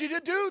caused you to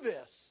do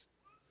this?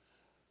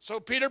 So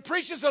Peter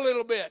preaches a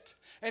little bit,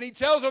 and he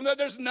tells them that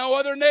there's no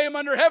other name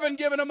under heaven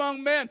given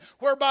among men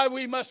whereby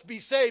we must be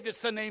saved. It's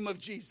the name of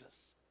Jesus.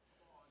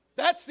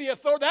 That's the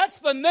authority. That's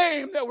the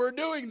name that we're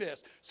doing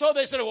this. So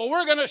they said, well,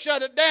 we're going to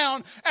shut it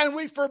down, and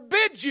we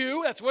forbid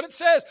you, that's what it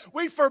says,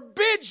 we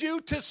forbid you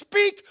to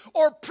speak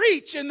or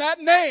preach in that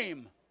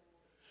name.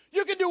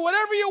 You can do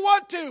whatever you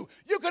want to.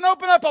 You can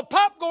open up a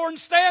popcorn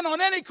stand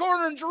on any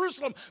corner in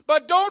Jerusalem,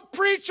 but don't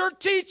preach or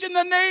teach in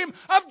the name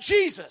of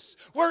Jesus.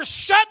 We're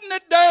shutting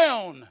it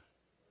down.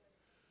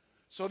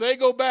 So they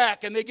go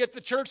back and they get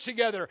the church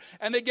together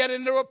and they get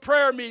into a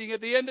prayer meeting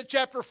at the end of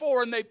chapter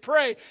 4 and they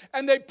pray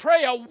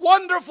a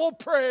wonderful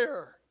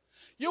prayer.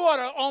 You ought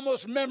to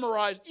almost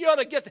memorize, you ought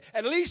to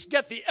at least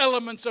get the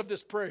elements of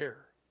this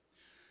prayer.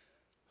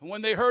 And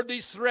when they heard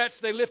these threats,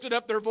 they lifted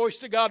up their voice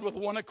to God with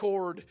one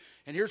accord.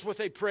 And here's what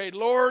they prayed.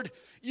 Lord,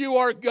 you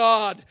are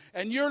God,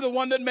 and you're the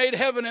one that made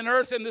heaven and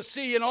earth and the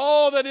sea and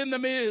all that in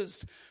them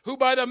is, who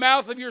by the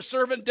mouth of your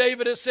servant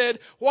David has said,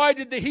 why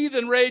did the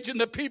heathen rage and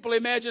the people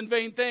imagine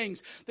vain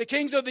things? The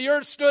kings of the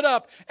earth stood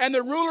up, and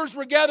the rulers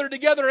were gathered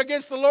together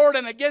against the Lord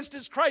and against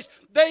his Christ.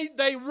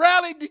 They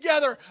rallied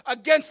together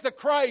against the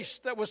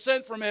Christ that was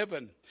sent from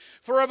heaven.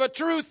 For of a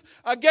truth,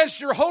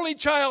 against your holy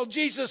child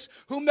Jesus,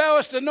 whom thou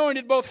hast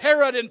anointed, both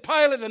Herod and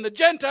Pilate and the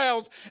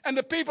Gentiles and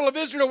the people of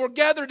Israel were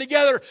gathered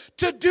together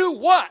to do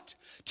what?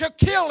 To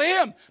kill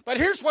him. But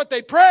here's what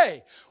they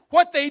pray.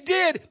 What they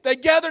did, they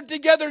gathered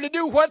together to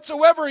do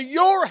whatsoever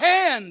your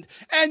hand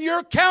and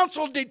your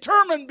counsel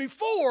determined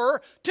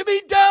before to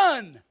be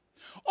done.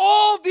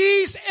 All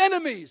these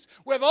enemies,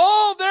 with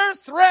all their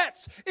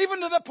threats,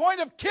 even to the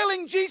point of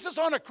killing Jesus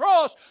on a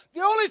cross,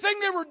 the only thing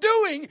they were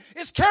doing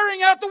is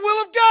carrying out the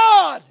will of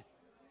God.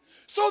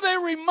 So they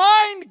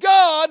remind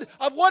God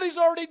of what he's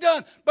already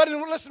done. But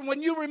listen,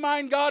 when you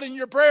remind God in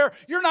your prayer,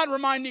 you're not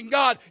reminding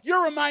God,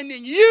 you're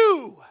reminding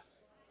you.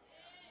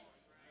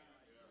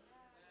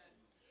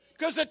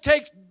 Because it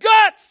takes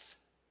guts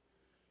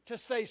to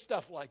say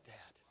stuff like that.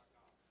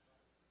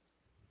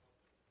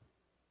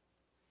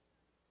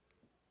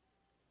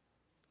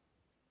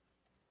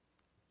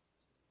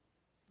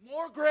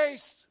 More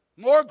grace,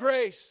 more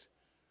grace.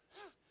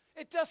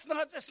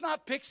 It's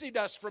not pixie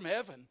dust from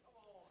heaven.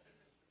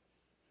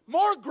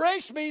 More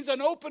grace means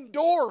an open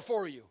door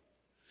for you.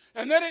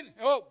 And then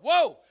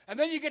and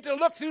then you get to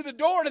look through the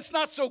door and it's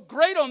not so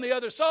great on the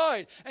other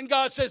side. And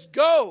God says,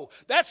 go.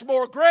 That's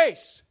more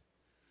grace.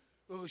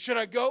 Should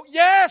I go?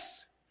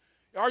 Yes.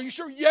 Are you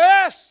sure?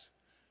 Yes.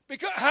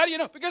 Because, how do you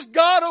know? Because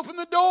God opened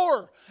the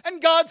door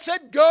and God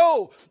said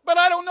go. But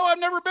I don't know. I've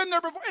never been there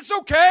before. It's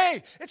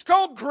okay. It's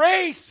called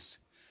grace.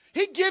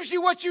 He gives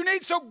you what you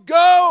need, so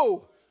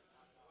go.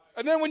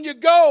 And then when you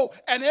go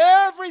and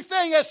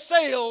everything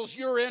assails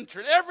your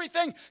entrance,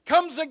 everything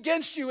comes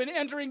against you in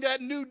entering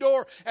that new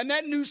door and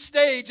that new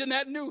stage and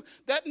that new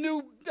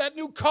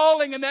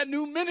calling and that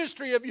new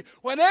ministry of you.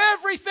 When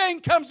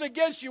everything comes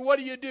against you, what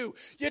do?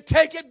 You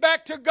take it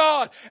back to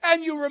God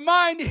and you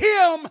remind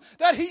him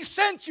that he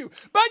sent you.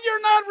 But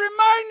you're not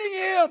reminding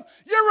him.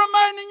 You're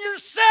reminding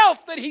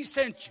yourself that he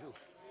sent you.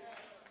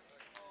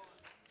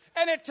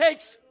 And it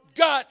takes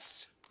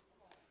guts.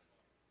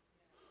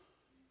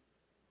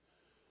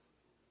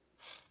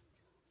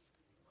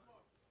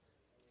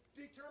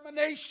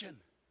 Determination.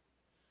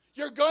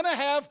 You're going to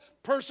have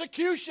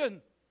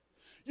persecution.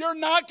 You're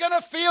not going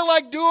to feel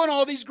like doing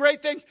all these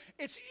great things.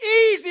 It's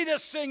easy to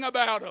sing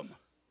about them.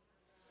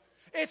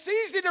 It's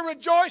easy to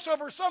rejoice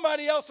over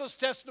somebody else's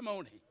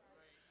testimony.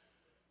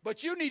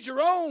 But you need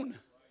your own.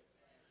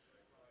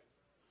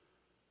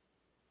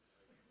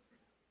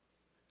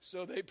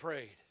 So they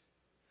prayed.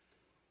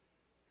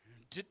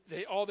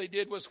 All they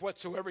did was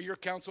whatsoever your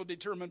counsel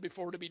determined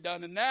before to be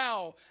done. And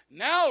now,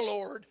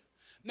 Lord,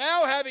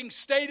 now having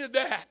stated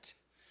that,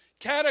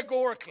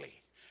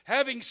 categorically,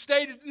 having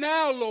stated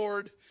now,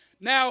 Lord,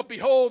 now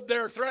behold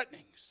their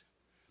threatenings.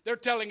 They're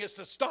telling us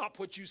to stop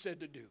what you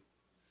said to do.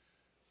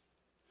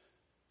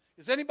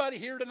 Is anybody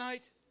here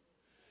tonight?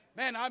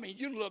 Man, I mean,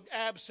 you look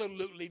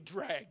absolutely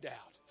dragged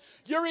out.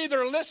 You're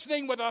either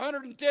listening with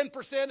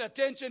 110%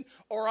 attention,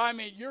 or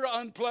you're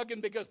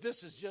unplugging because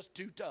this is just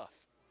too tough.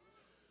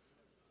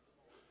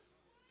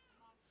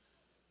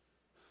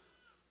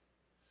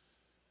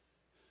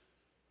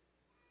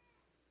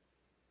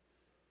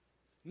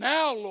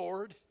 Now,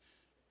 Lord,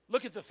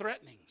 look at the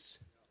threatenings.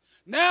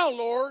 Now,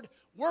 Lord,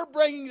 we're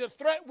bringing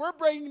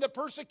the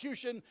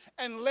persecution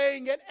and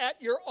laying it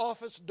at your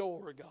office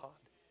door, God.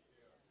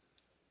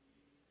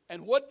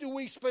 And what do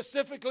we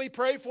specifically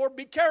pray for?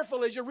 Be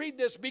careful as you read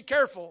this. Be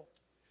careful.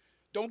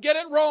 Don't get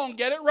it wrong.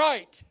 Get it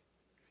right.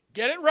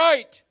 Get it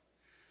right.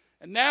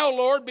 And now,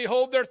 Lord,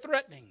 behold their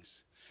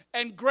threatenings.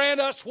 And grant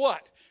us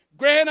what?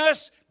 Grant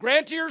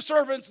to your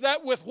servants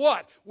that with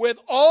what? With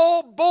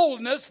all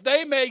boldness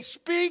they may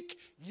speak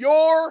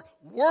your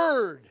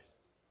word.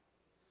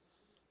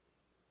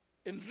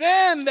 And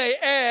then they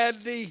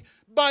add the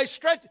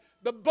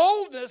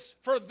boldness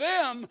for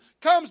them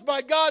comes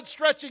by God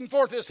stretching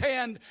forth his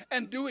hand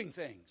and doing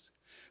things.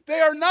 They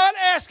are not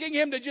asking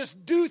him to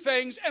just do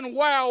things and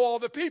wow all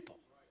the people.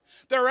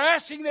 They're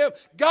asking them,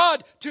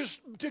 God,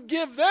 to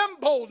give them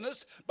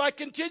boldness by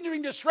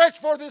continuing to stretch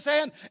forth his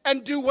hand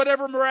and do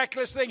whatever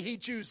miraculous thing he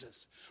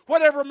chooses.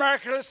 Whatever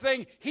miraculous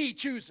thing he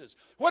chooses.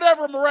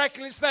 Whatever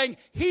miraculous thing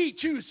he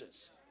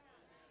chooses.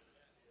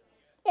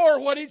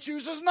 Or what he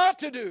chooses not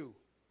to do.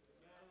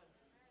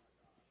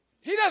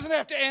 He doesn't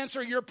have to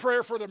answer your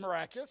prayer for the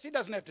miraculous. He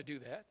doesn't have to do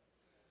that.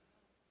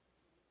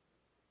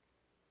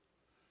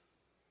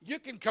 You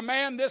can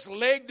command this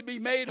leg to be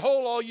made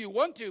whole all you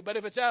want to, but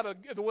if it's out of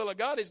the will of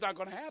God, it's not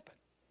going to happen.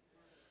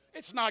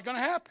 It's not going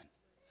to happen.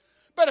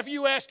 But if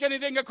you ask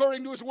anything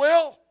according to his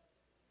will,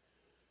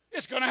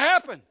 it's going to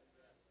happen.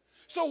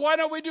 So why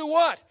don't we do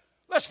what?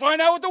 Let's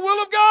find out what the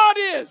will of God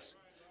is.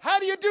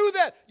 How do you do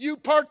that? You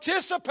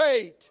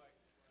participate.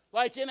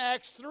 Like in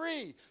Acts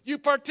 3. You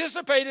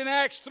participate in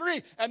Acts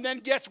 3, and then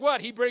guess what?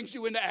 He brings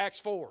you into Acts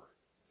 4.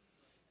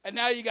 And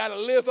now you got to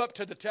live up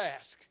to the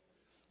task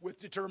with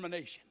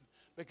determination.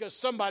 Because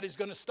somebody's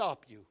going to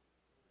stop you.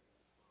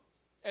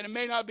 And it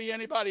may not be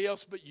anybody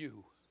else but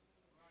you.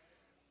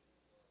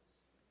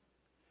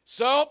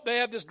 So they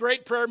have this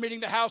great prayer meeting.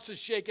 The house is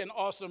shaken.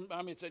 Awesome.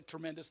 It's a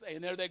tremendous thing.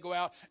 And there they go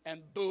out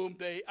and boom,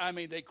 they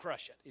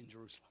crush it in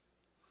Jerusalem.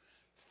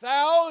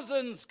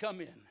 Thousands come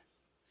in.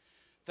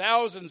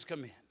 Thousands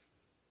come in.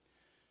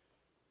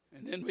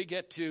 And then we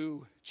get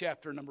to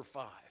chapter number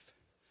 5.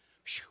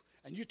 Whew.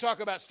 And you talk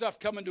about stuff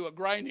coming to a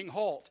grinding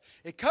halt.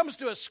 It comes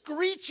to a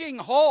screeching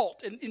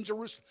halt in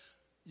Jerusalem.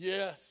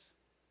 Yes.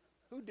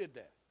 Who did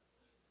that?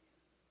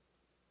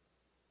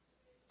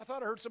 I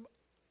thought I heard some.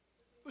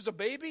 It was a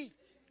baby?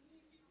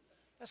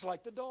 That's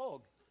like the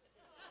dog.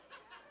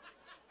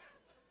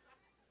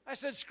 I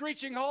said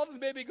screeching halt, and the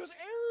baby goes,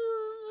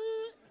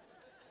 Arr!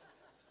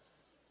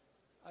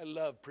 I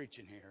love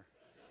preaching here.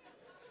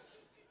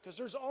 Because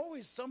there's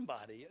always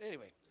somebody.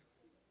 Anyway.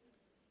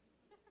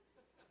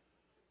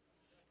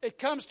 It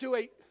comes to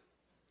a,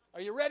 are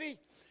you ready?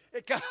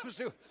 It comes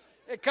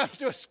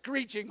to a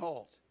screeching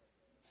halt.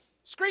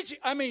 Screeching,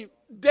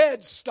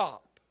 dead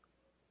stop.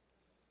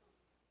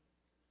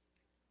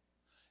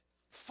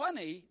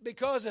 Funny,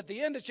 because at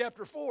the end of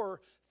chapter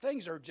 4,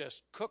 things are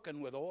just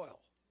cooking with oil.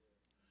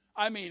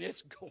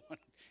 It's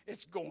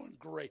going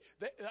great.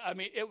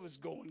 It was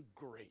going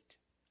great.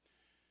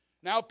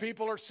 Now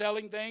people are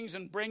selling things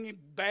and bringing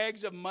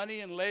bags of money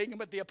and laying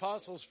them at the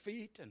apostles'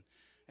 feet and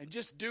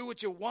just do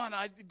what you want.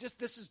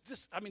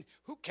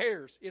 Who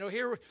cares?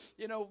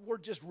 We're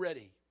just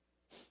ready.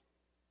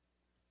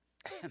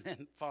 And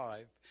then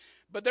 5.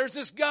 But there's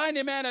this guy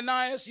named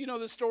Ananias. You know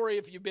the story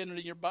if you've been in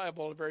your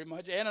Bible very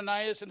much.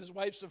 Ananias and his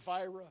wife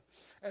Sapphira.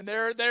 And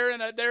they're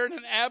in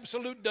an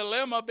absolute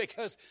dilemma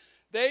because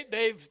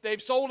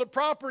they've sold a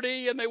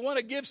property and they want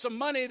to give some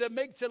money that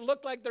makes it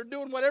look like they're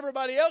doing what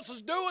everybody else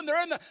is doing.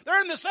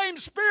 They're in the same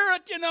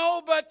spirit,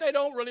 but they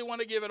don't really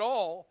want to give it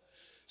all.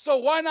 So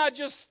why not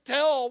just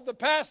tell the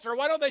pastor?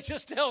 Why don't they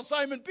just tell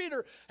Simon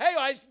Peter, hey,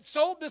 I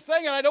sold this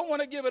thing and I don't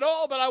want to give it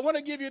all, but I want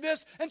to give you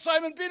this. And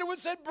Simon Peter would have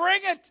said,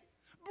 bring it.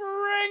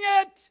 Bring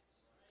it.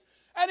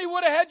 And he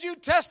would have had you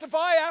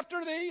testify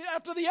after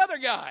the other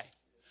guy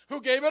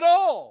who gave it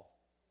all.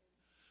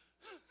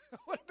 It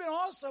would have been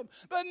awesome.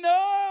 But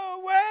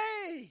no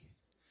way.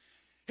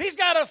 He's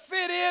got to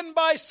fit in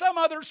by some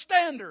other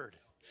standard.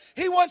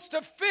 He wants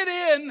to fit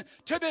in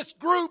to this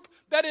group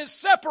that is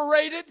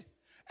separated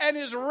and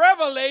is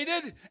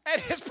revelated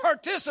and is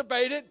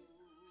participated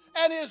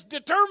and is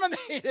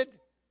determinated.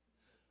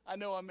 I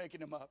know I'm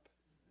making him up.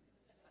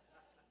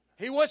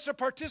 He wants to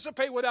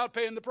participate without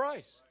paying the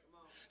price.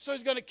 So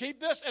he's going to keep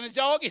this, and he's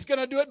going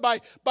to do it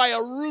by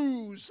a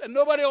ruse, and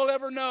nobody will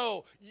ever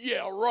know.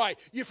 Yeah, right.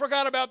 You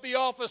forgot about the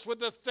office with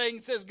the thing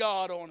that says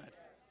God on it.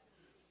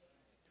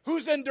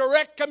 Who's in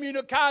direct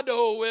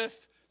communicado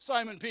with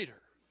Simon Peter.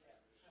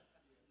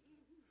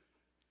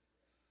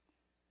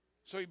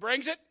 So he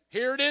brings it.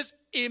 Here it is.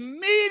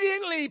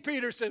 Immediately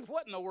Peter said,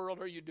 what in the world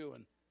are you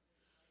doing?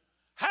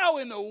 How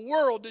in the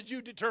world did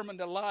you determine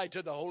to lie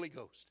to the Holy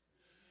Ghost?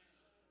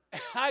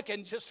 I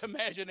can just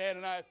imagine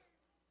Ananias.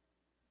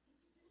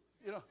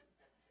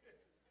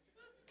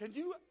 Can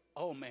you?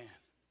 Oh, man.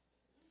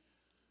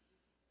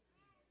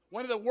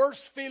 One of the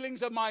worst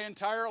feelings of my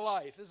entire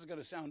life. This is going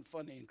to sound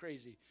funny and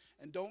crazy.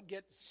 And don't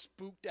get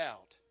spooked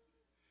out.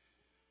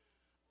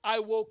 I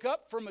woke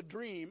up from a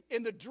dream.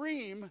 In the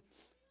dream,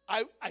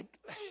 I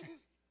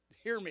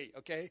hear me,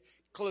 okay,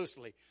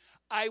 closely.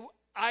 It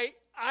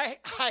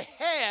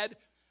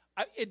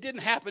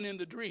didn't happen in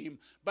the dream,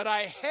 but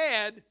I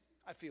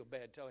feel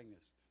bad telling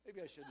this.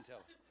 Maybe I shouldn't tell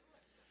it.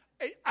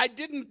 I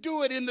didn't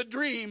do it in the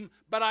dream,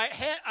 but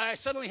I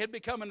suddenly had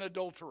become an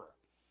adulterer.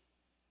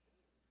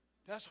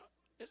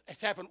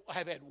 It's happened.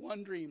 I've had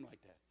one dream like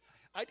that.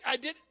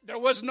 There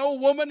was no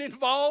woman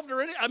involved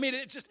or anything. I mean,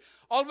 it's just,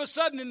 all of a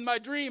sudden in my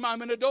dream,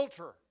 I'm an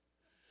adulterer.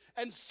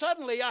 And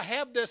suddenly I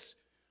have this,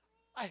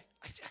 I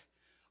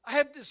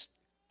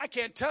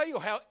can't tell you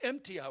how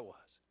empty I was.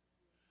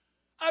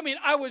 I mean,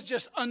 I was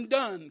just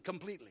undone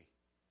completely.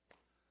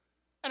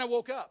 And I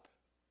woke up.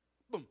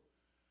 Boom.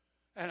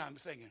 And I'm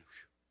thinking,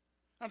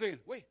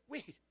 wait.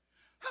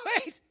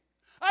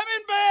 I'm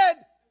in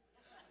bed.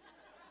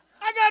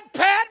 I got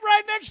Pat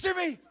right next to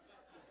me.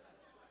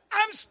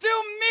 I'm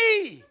still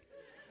me.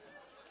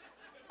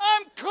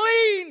 I'm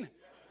clean.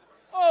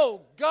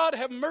 Oh, God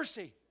have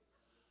mercy.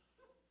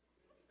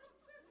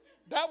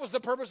 That was the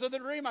purpose of the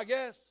dream, I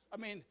guess. I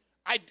mean,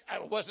 I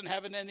wasn't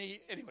having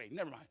any, anyway,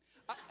 never mind.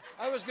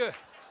 I was good.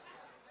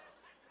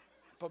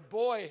 But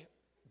boy,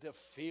 the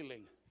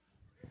feeling.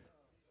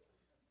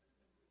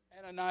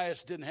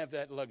 Ananias didn't have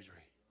that luxury.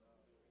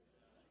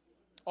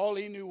 All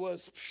he knew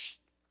was,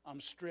 I'm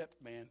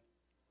stripped, man.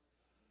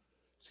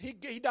 So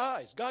he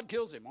dies. God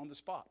kills him on the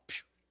spot.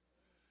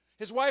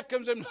 His wife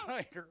comes in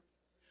later.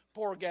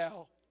 Poor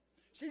gal.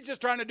 She's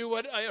just trying to do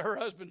what her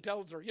husband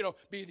tells her.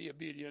 Be the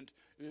obedient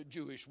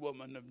Jewish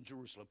woman of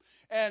Jerusalem.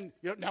 And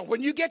now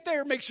when you get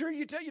there, make sure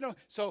you tell,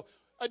 So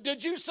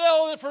did you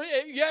sell it for?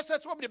 Yes,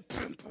 that's what we did.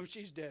 Boom,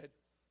 she's dead.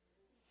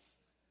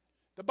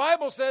 The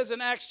Bible says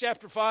in Acts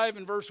chapter 5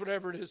 and verse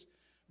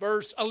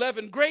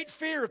 11, great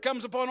fear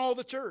comes upon all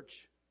the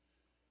church,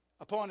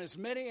 upon as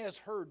many as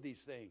heard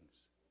these things.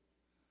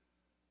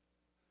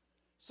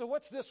 So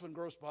what's this one,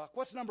 Grosbach?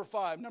 What's number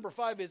 5? Number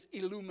 5 is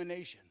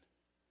illumination.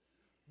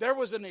 There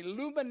was an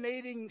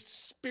illuminating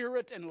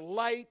spirit and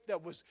light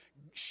that was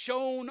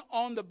shown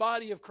on the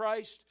body of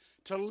Christ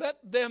to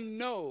let them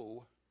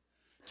know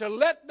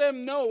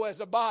as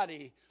a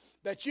body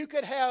that you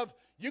could have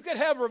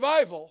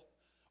revival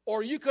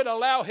or you could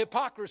allow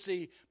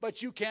hypocrisy,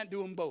 but you can't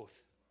do them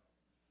both.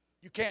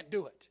 You can't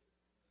do it.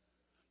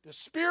 The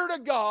Spirit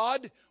of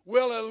God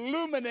will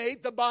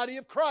illuminate the body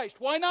of Christ.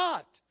 Why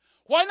not?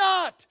 Why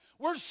not?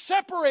 We're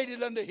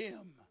separated unto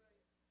Him.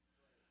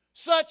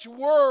 Such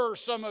were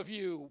some of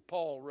you,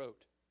 Paul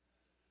wrote.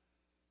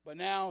 But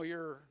now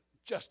you're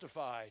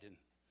justified and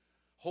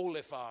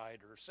holified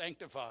or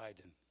sanctified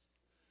and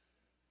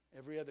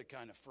every other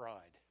kind of fried.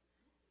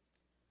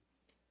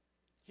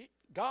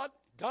 God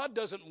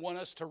doesn't want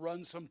us to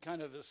run some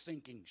kind of a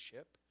sinking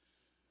ship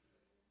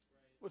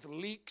with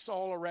leaks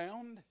all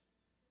around.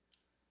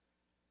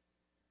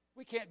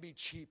 We can't be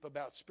cheap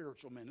about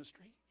spiritual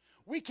ministry.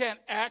 We can't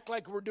act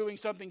like we're doing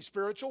something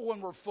spiritual when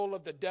we're full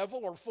of the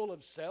devil or full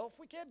of self.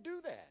 We can't do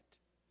that.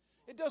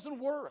 It doesn't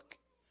work.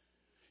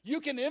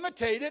 You can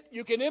imitate it,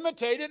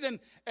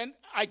 and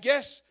I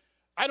guess,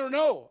 I don't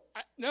know.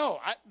 I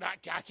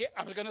can't,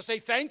 I was going to say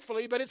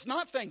thankfully, but it's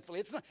not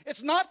thankfully.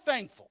 It's not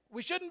thankful.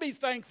 We shouldn't be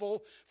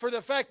thankful for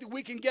the fact that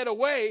we can get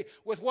away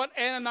with what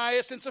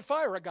Ananias and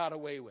Sapphira got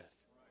away with.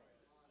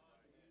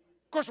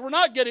 Of course, we're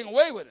not getting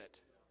away with it.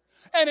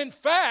 And in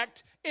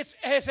fact, it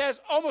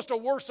has almost a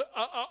worse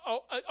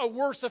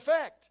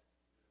effect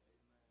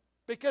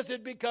because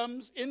it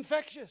becomes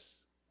infectious.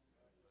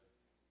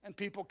 And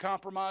people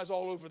compromise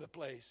all over the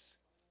place.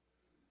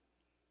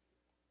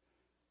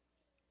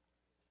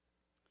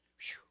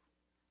 Whew.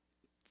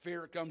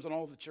 Fear comes on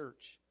all the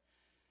church.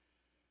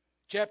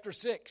 Chapter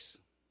 6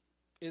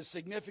 is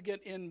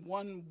significant in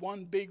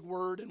one big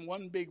word and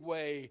one big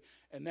way,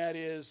 and that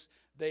is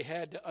they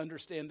had to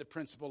understand the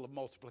principle of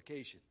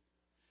multiplication.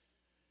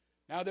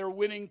 Now they're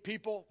winning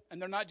people, and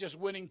they're not just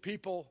winning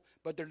people,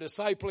 but they're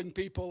discipling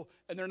people,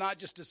 and they're not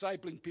just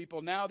discipling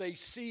people. Now they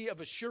see of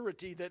a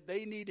surety that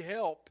they need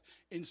help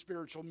in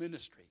spiritual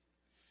ministry.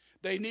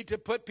 They need to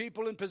put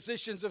people in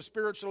positions of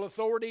spiritual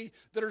authority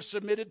that are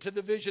submitted to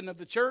the vision of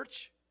the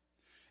church,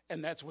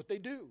 and that's what they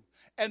do.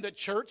 And the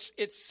church,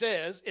 it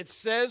says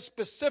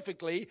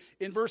specifically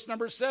in verse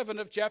number 7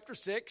 of chapter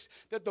 6,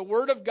 that the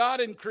word of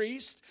God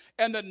increased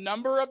and the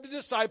number of the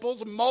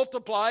disciples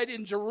multiplied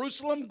in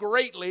Jerusalem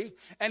greatly,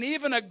 and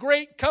even a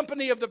great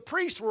company of the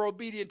priests were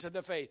obedient to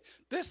the faith.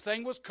 This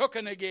thing was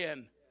cooking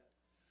again.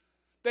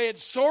 They had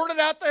sorted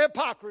out the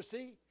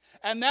hypocrisy,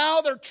 and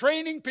now they're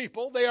training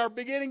people. They are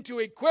beginning to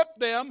equip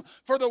them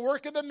for the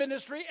work of the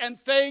ministry, and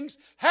things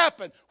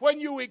happen. When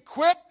you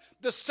equip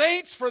the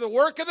saints for the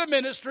work of the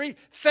ministry,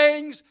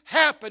 things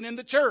happen in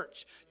the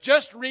church.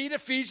 Just read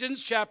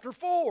Ephesians chapter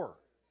 4.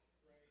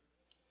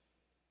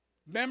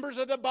 Members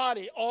of the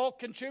body all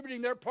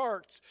contributing their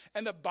parts,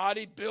 and the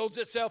body builds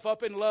itself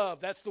up in love.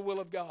 That's the will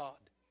of God.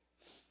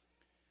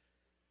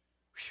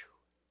 Whew.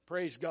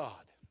 Praise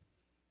God.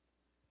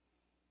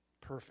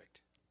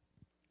 Perfect.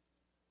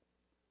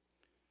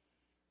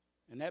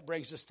 And that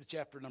brings us to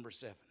chapter number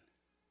 7.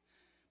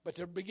 But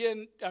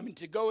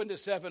to go into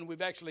 7,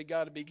 we've actually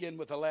got to begin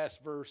with the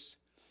last verse,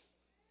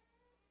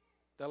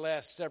 the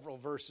last several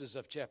verses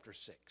of chapter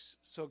 6.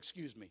 So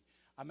excuse me,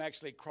 I'm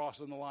actually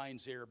crossing the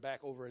lines here back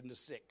over into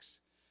 6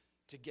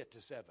 to get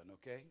to 7,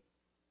 okay?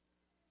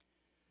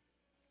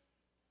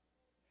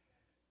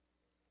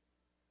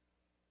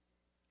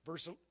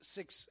 Verse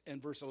 6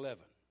 and verse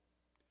 11.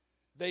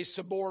 They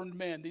suborned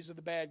men. These are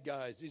the bad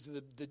guys. These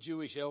are the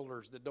Jewish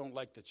elders that don't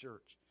like the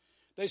church.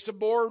 They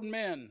suborned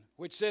men,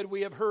 which said,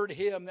 we have heard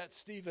him, that's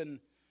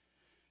Stephen,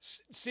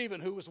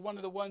 who was one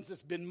of the ones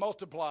that's been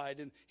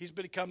multiplied, and he's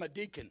become a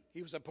deacon.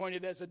 He was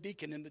appointed as a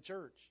deacon in the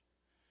church.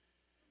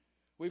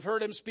 We've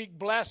heard him speak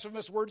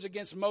blasphemous words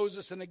against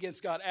Moses and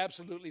against God.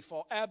 Absolutely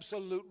false.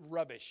 Absolute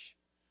rubbish.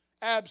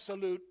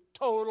 Absolute,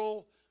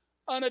 total,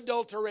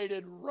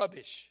 unadulterated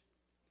rubbish.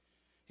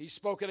 He's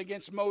spoken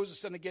against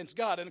Moses and against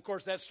God. And of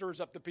course that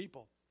stirs up the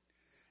people.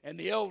 And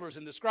the elders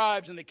and the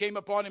scribes, and they came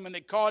upon him and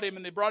they caught him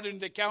and they brought him to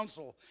the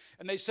council.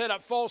 And they set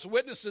up false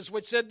witnesses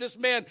which said, this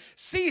man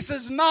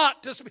ceases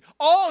not to speak.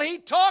 All he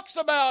talks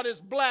about is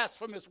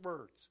blasphemous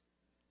words.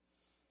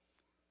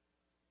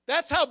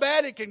 That's how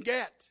bad it can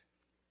get.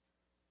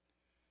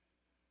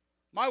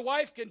 My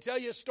wife can tell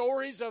you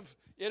stories of,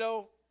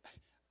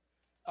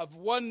 of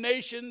one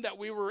nation that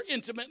we were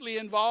intimately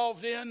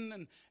involved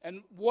in.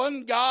 And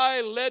one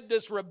guy led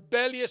this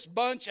rebellious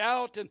bunch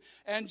out and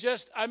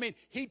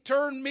he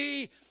turned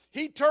me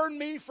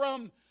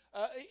from,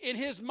 in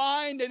his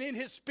mind and in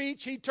his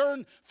speech, he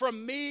turned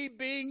from me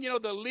being,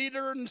 the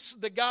leader and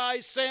the guy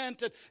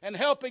sent and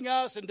helping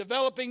us and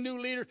developing new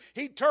leaders.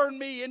 He turned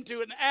me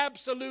into an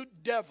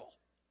absolute devil.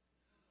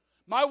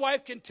 My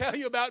wife can tell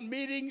you about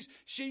meetings.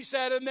 She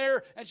sat in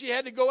there and she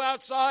had to go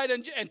outside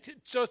and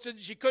so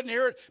she couldn't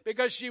hear it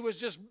because she was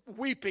just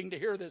weeping to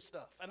hear this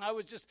stuff. And I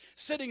was just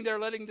sitting there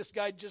letting this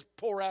guy just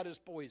pour out his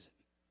poison.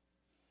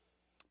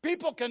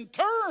 People can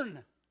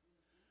turn.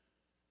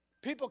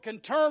 People can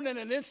turn in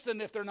an instant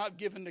if they're not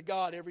given to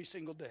God every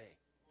single day.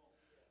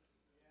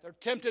 They're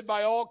tempted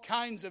by all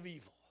kinds of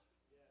evil.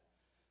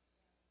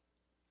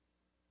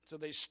 So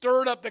they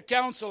stirred up the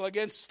council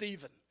against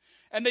Stephen.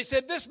 And they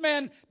said, this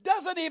man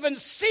doesn't even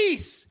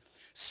cease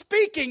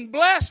speaking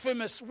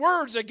blasphemous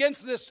words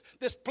against this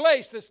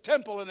place, this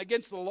temple, and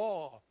against the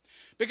law.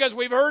 Because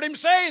we've heard him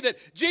say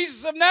that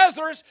Jesus of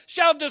Nazareth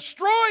shall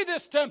destroy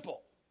this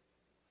temple.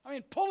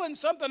 Pulling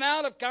something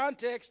out of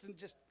context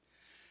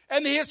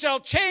and he shall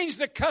change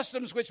the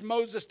customs which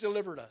Moses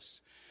delivered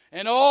us.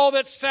 And all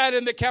that sat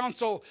in the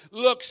council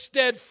looked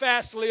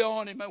steadfastly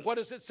on him. And what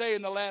does it say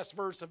in the last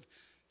verse of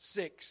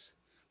 6?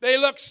 They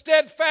looked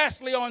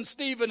steadfastly on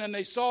Stephen, and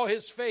they saw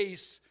his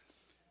face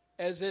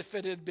as if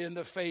it had been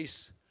the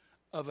face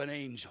of an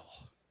angel.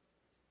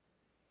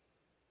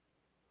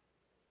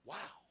 Wow.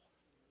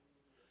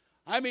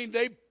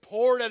 They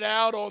poured it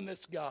out on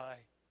this guy.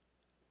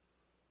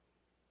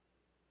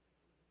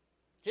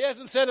 He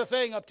hasn't said a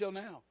thing up till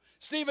now.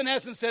 Stephen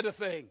hasn't said a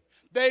thing.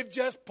 They've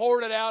just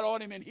poured it out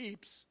on him in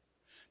heaps.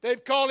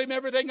 They've called him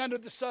everything under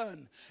the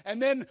sun. And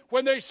then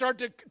when they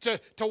start to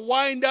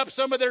wind up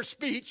some of their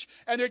speech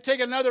and they take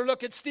another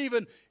look at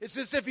Stephen, it's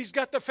as if he's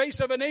got the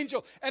face of an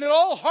angel. And it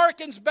all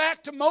harkens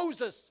back to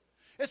Moses.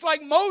 It's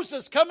like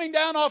Moses coming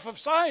down off of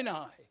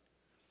Sinai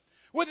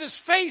with his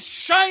face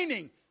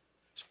shining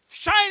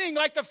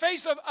like the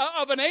face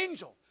of an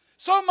angel.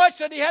 So much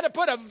that he had to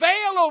put a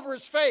veil over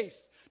his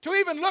face to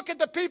even look at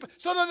the people,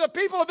 so that the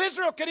people of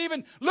Israel could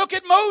even look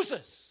at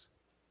Moses.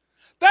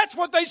 That's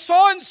what they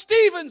saw in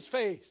Stephen's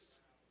face.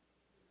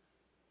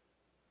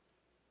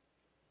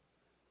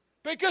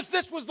 Because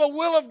this was the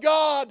will of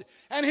God.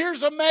 And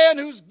here's a man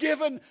who's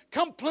given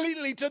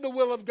completely to the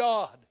will of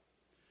God.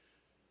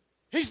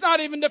 He's not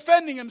even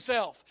defending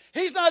himself.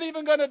 He's not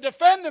even going to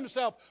defend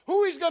himself.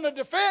 Who he's going to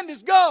defend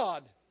is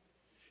God.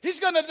 He's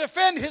going to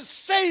defend his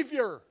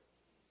Savior.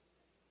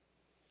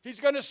 He's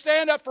going to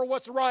stand up for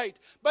what's right.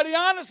 But he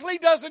honestly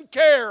doesn't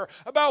care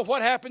about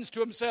what happens to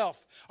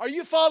himself. Are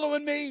you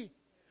following me?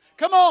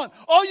 Come on,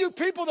 all you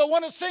people that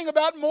want to sing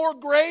about more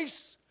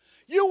grace,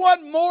 you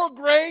want more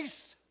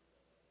grace?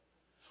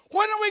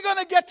 When are we going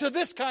to get to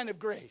this kind of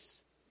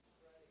grace?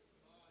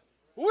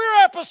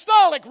 We're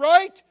apostolic,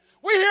 right?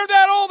 We hear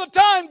that all the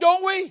time,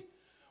 don't we?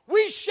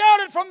 We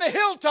shout it from the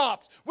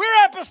hilltops.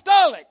 We're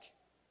apostolic.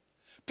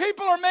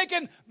 People are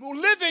making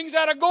livings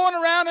out of going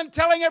around and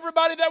telling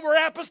everybody that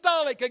we're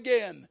apostolic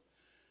again.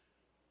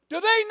 Do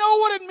they know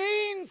what it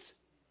means?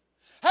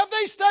 Have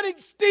they studied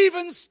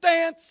Stephen's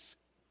stance?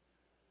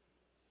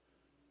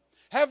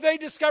 Have they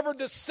discovered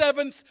the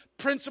 7th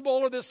principle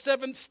or the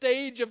 7th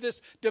stage of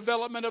this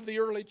development of the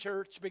early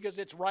church? Because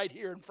it's right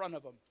here in front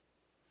of them.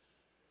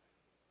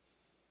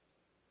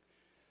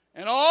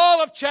 And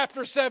all of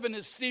chapter 7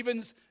 is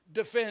Stephen's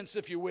defense,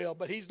 if you will.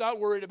 But he's not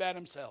worried about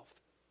himself.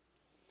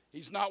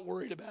 He's not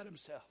worried about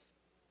himself.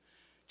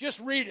 Just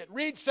read it.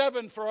 Read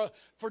 7 for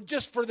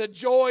the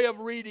joy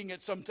of reading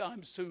it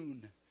sometime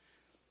soon.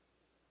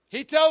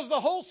 He tells the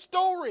whole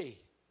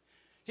story.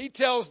 He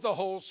tells the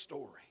whole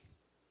story.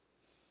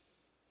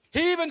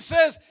 He even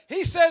says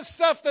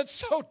stuff that's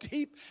so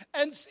deep,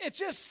 and it's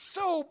just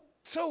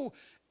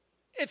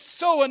it's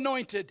so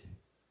anointed.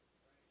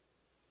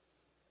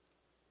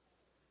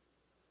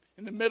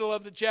 In the middle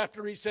of the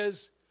chapter, he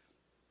says,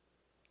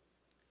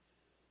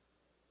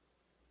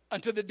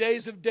 unto the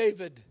days of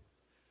David,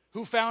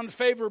 who found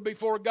favor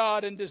before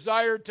God and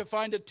desired to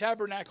find a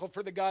tabernacle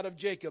for the God of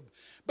Jacob.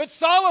 But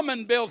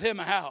Solomon built him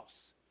a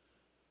house.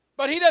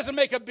 But he doesn't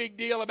make a big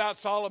deal about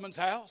Solomon's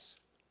house.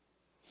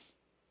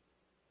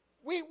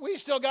 We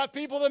still got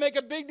people that make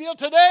a big deal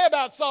today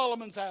about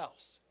Solomon's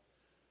house.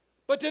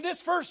 But to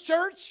this first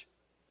church,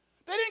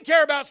 they didn't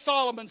care about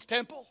Solomon's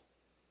temple.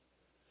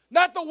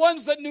 Not the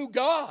ones that knew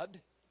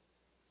God.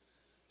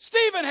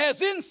 Stephen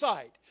has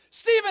insight.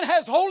 Stephen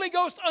has Holy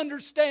Ghost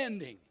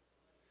understanding.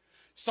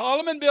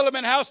 Solomon built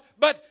him a house,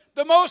 but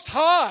the Most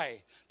High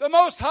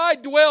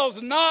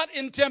dwells not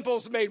in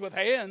temples made with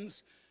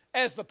hands,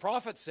 as the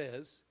prophet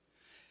says.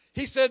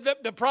 He said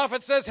that the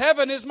prophet says,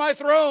 heaven is my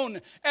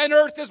throne and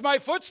earth is my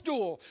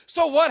footstool.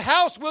 So what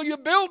house will you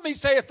build me,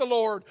 saith the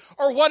Lord?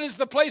 Or what is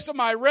the place of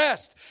my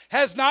rest?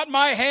 Has not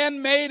my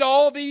hand made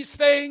all these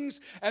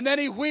things? And then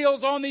he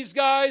wheels on these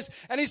guys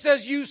and he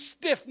says, you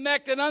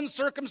stiff-necked and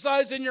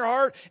uncircumcised in your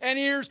heart and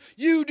ears,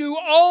 you do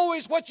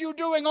always what you're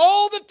doing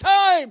all the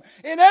time.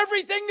 In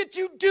everything that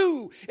you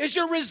do is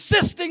you're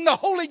resisting the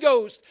Holy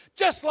Ghost.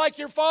 Just like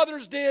your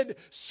fathers did,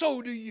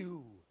 so do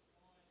you.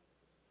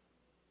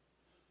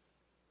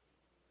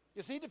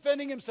 Is he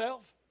defending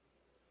himself?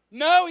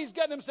 No, he's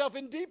getting himself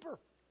in deeper.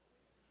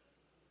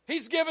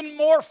 He's given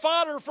more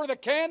fodder for the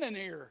cannon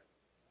here.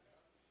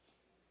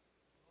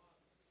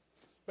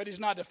 But he's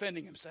not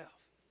defending himself.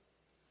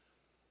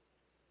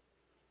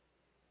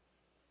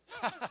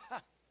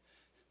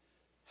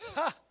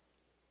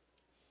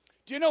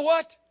 Do you know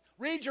what?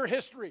 Read your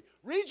history.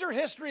 Read your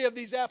history of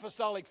these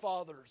apostolic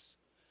fathers.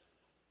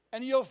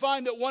 And you'll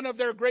find that one of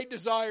their great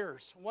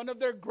desires, one of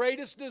their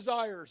greatest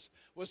desires,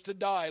 was to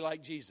die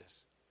like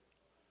Jesus.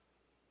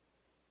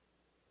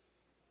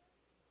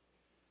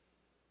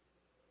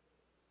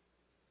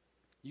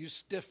 You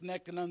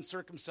stiff-necked and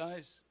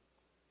uncircumcised.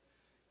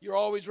 You're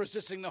always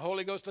resisting the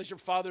Holy Ghost as your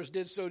fathers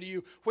did, so do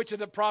you. Which of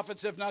the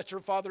prophets have not your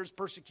fathers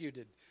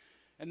persecuted?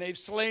 And they've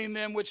slain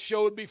them which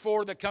showed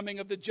before the coming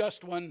of the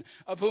just one,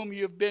 of whom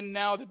you have been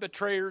now the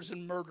betrayers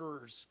and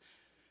murderers,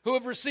 who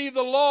have received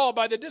the law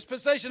by the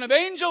dispensation of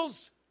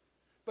angels,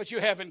 but you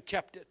haven't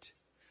kept it.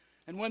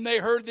 And when they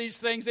heard these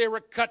things, they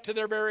were cut to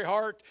their very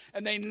heart,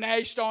 and they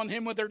gnashed on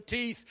him with their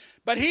teeth.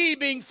 But he,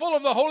 being full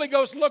of the Holy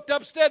Ghost, looked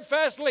up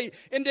steadfastly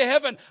into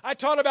heaven. I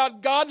taught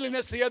about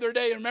godliness the other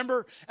day,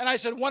 remember? And I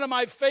said one of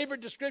my favorite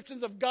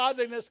descriptions of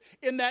godliness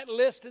in that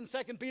list in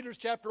 2 Peter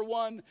chapter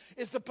 1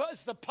 is the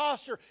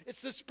posture.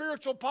 It's the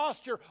spiritual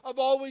posture of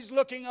always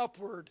looking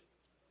upward.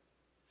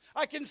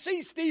 I can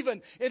see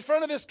Stephen in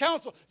front of this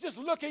council just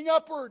looking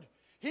upward.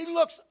 He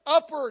looks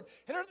upward.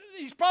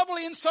 He's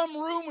probably in some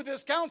room with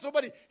this council,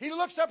 but he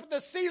looks up at the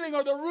ceiling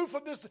or the roof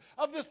of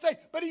this thing,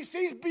 but he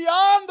sees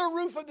beyond the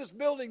roof of this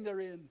building they're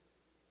in.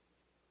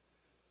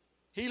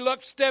 He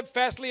looked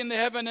steadfastly into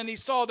heaven and he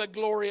saw the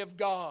glory of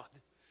God.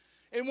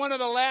 In one of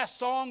the last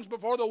songs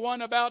before the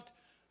one about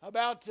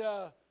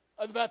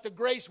the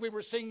grace, we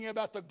were singing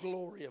about the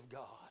glory of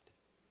God.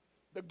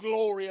 The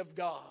glory of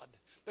God.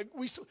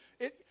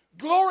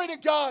 Glory to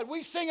God.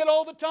 We sing it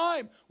all the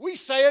time. We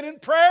say it in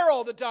prayer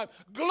all the time.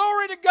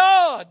 Glory to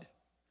God.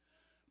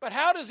 But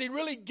how does he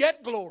really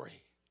get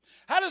glory?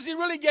 How does he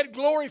really get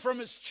glory from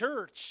his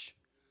church?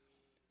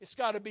 It's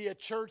got to be a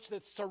church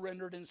that's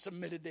surrendered and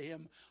submitted to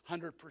him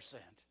 100%.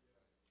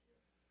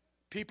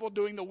 People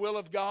doing the will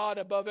of God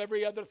above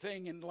every other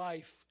thing in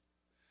life.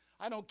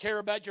 I don't care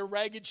about your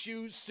ragged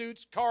shoes,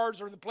 suits,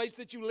 cars, or the place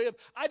that you live.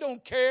 I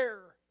don't care.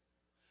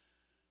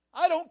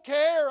 I don't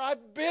care.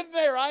 I've been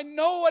there. I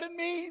know what it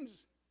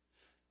means.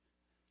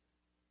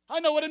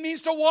 I know what it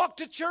means to walk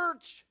to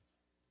church.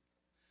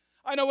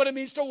 I know what it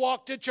means to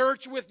walk to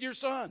church with your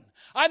son.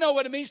 I know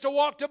what it means to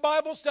walk to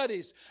Bible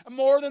studies.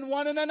 More than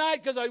one in a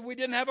night because we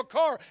didn't have a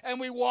car and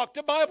we walked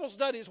to Bible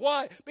studies.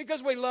 Why?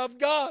 Because we love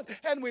God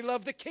and we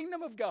love the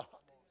kingdom of God.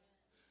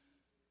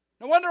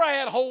 No wonder I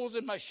had holes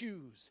in my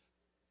shoes.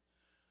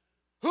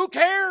 Who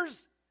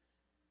cares?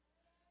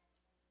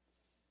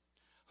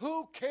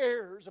 Who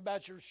cares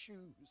about your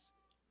shoes?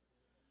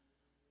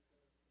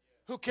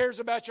 Who cares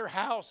about your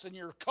house and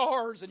your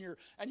cars and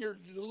your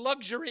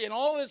luxury and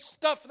all this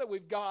stuff that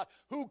we've got?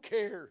 Who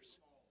cares?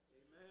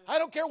 I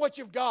don't care what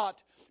you've got,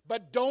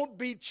 but don't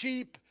be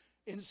cheap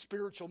in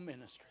spiritual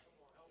ministry.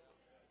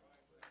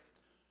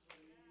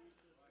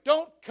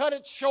 Don't cut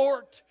it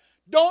short.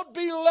 Don't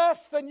be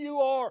less than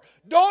you are.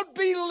 Don't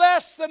be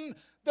less than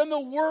the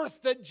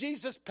worth that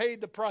Jesus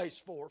paid the price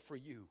for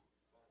you.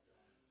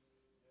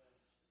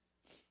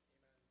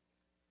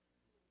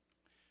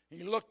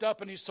 He looked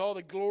up and he saw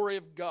the glory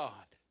of God.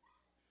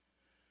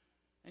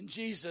 And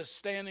Jesus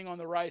standing on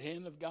the right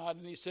hand of God.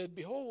 And he said,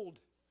 behold.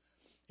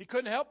 He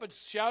couldn't help but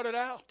shout it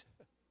out.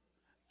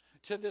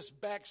 to this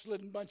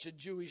backslidden bunch of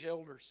Jewish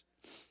elders.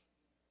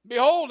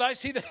 Behold, I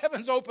see the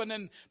heavens open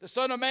and the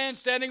Son of Man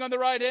standing on the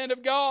right hand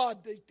of God.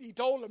 He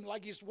told them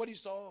like what he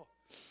saw.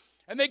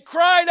 And they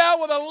cried out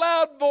with a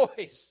loud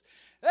voice.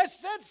 They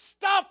said,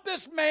 stop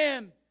this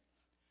man.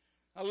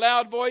 A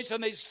loud voice,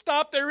 and they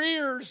stopped their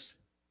ears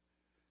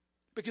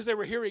because they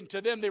were hearing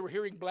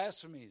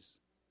blasphemies.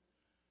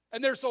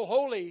 And they're so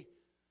holy,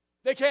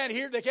 they can't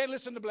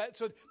listen to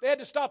blasphemy. So they had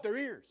to stop their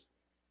ears.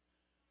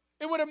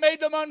 It would have made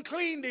them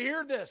unclean to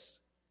hear this.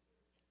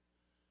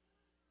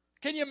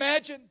 Can you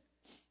imagine?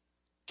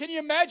 Can you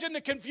imagine the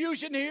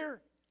confusion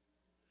here?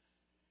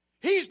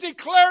 He's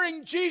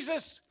declaring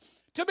Jesus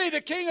to be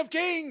the King of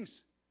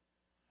Kings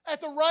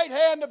at the right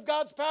hand of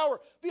God's power,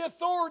 the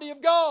authority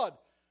of God.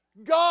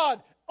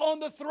 God on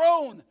the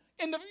throne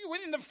in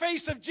the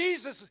face of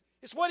Jesus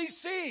is what he's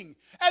seeing.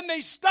 And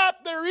they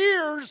stop their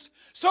ears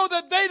so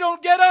that they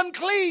don't get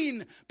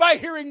unclean by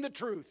hearing the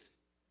truth.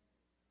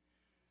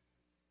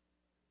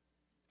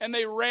 And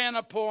they ran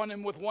upon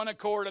him with one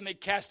accord, and they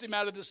cast him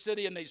out of the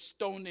city, and they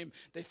stoned him.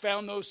 They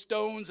found those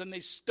stones, and they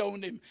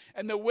stoned him.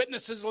 And the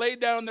witnesses laid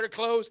down their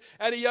clothes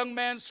at a young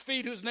man's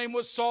feet whose name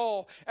was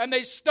Saul. And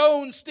they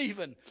stoned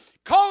Stephen,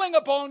 calling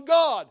upon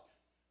God.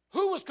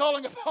 Who was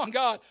calling upon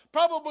God?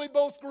 Probably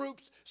both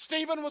groups.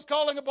 Stephen was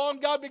calling upon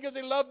God because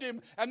he loved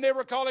him, and they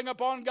were calling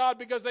upon God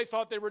because they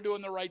thought they were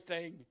doing the right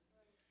thing.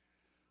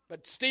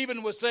 But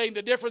Stephen was saying,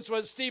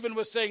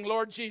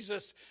 Lord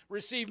Jesus,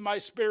 receive my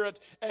spirit.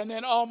 And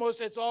then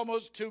it's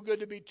almost too good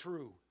to be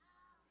true.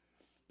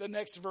 The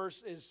next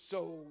verse is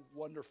so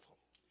wonderful.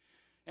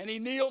 And he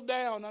kneeled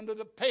down under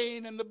the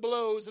pain and the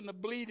blows and the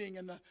bleeding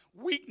and the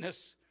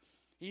weakness.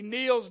 He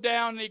kneels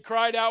down and he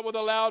cried out with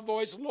a loud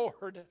voice,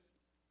 Lord.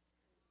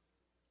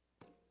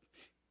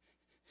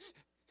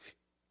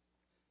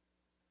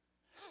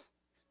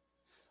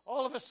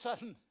 All of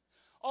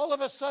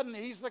a sudden,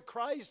 he's the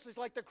Christ. He's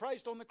like the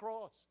Christ on the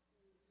cross.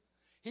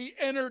 He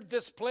entered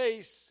this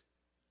place.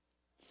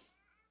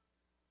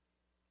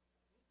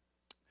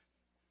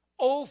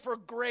 Oh, for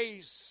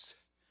grace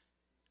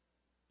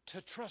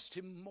to trust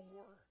him more.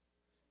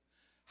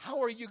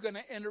 How are you going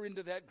to enter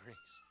into that grace?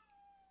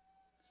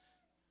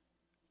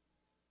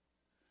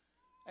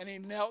 And he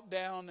knelt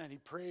down and he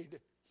prayed,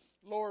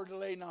 Lord,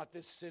 lay not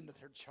this sin to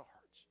their charge.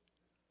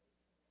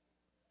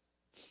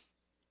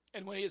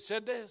 And when he had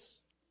said this,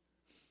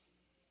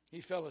 he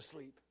fell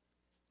asleep.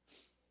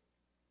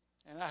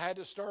 And I had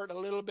to start a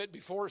little bit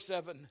before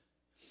 7.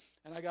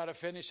 And I got to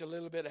finish a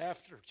little bit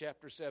after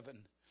chapter 7.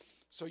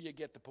 So you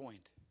get the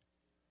point.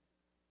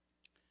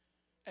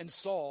 And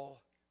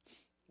Saul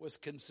was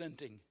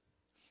consenting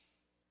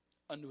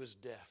unto his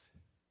death.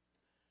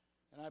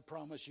 And I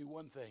promise you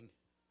one thing.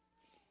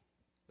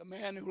 The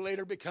man who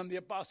later became the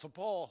Apostle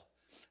Paul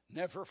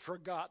never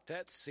forgot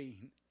that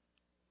scene.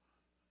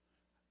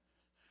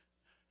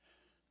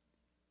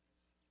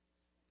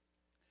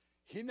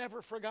 He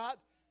never forgot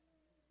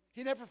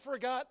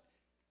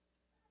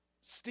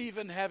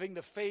Stephen having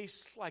the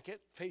face like the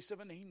face of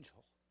an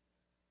angel.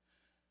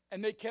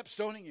 And they kept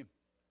stoning him.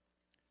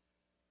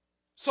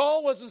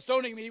 Saul wasn't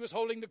stoning him. He was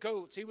holding the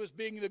coats. He was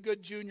being the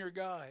good junior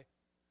guy.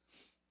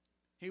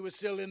 He was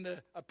still in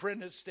the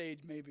apprentice stage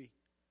maybe.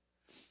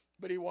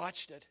 But he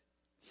watched it.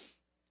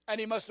 And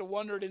he must have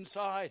wondered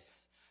inside,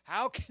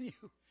 how can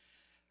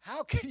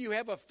you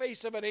have a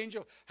face of an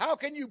angel? How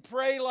can you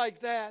pray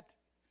like that?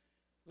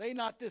 Lay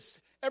not this.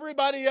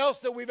 Everybody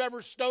else that we've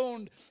ever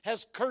stoned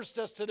has cursed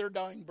us to their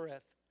dying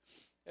breath.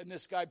 And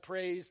this guy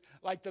prays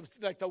like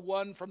the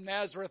one from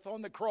Nazareth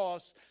on the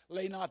cross.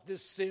 Lay not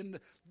this sin.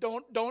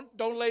 Don't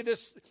lay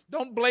this.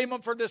 Don't blame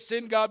them for this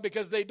sin, God,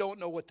 because they don't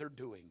know what they're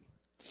doing.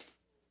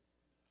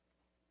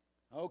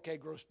 Okay,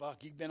 Grosbach,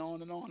 you've been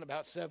on and on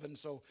about 7.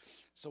 So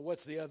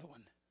what's the other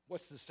one?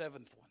 What's the 7th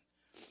one?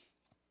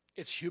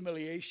 It's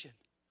humiliation.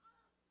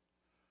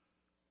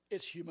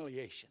 It's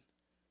humiliation.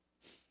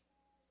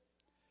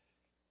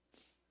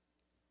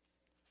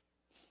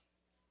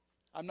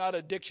 I'm not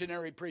a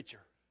dictionary preacher.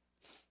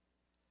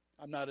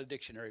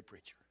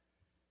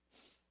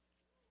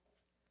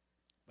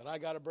 But I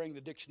got to bring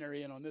the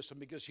dictionary in on this one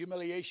because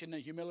humiliation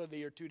and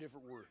humility are two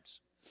different words.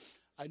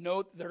 I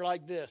know they're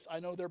like this. I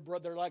know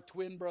they're like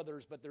twin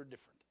brothers, but they're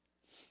different.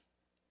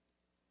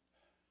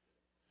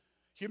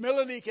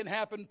 Humility can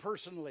happen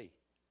personally,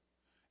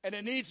 and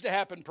it needs to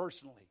happen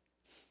personally.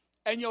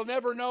 And you'll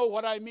never know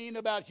what I mean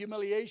about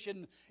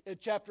humiliation in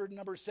chapter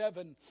number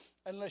 7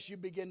 unless you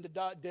begin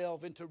to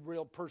delve into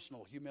real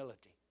personal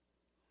humility.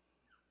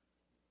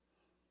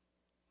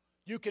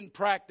 You can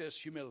practice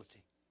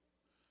humility.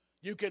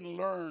 You can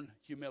learn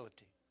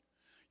humility.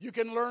 You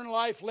can learn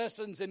life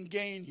lessons and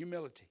gain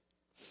humility.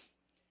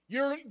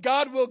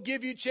 God will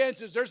give you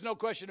chances. There's no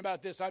question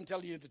about this. I'm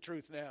telling you the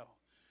truth now.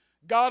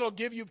 God will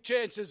give you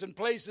chances and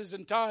places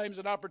and times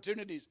and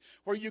opportunities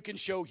where you can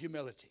show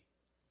humility.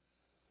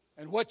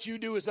 And what you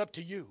do is up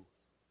to you.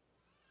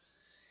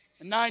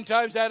 And 9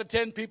 times out of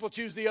 10, people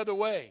choose the other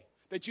way.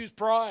 They choose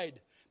pride.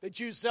 They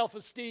choose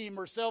self-esteem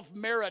or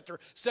self-merit or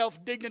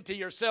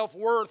self-dignity or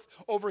self-worth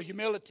over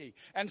humility,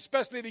 and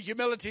especially the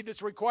humility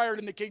that's required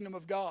in the kingdom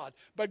of God.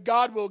 But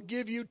God will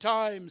give you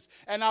times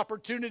and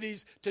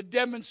opportunities to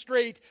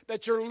demonstrate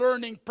that you're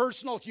learning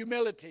personal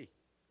humility.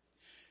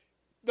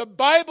 The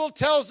Bible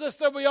tells us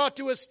that we ought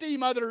to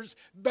esteem others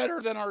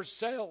better than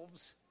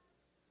ourselves.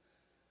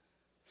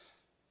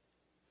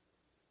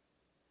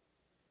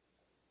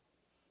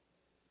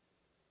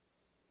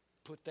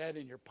 Put that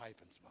in your pipe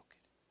and smoke it.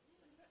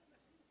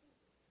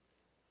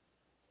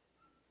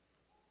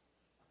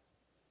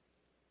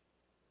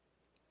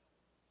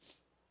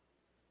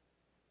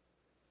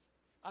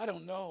 I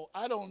don't know.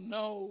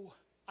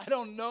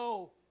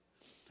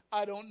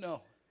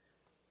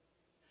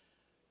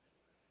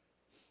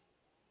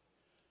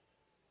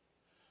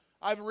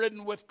 I've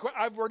ridden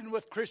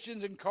with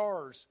Christians in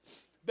cars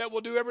that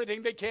will do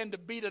everything they can to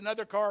beat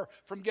another car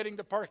from getting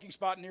the parking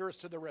spot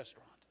nearest to the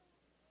restaurant.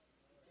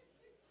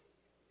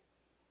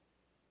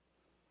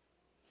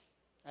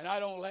 And I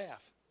don't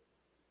laugh,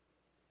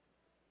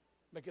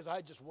 because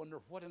I just wonder,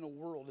 what in the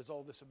world is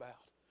all this about?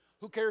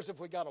 Who cares if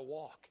we got to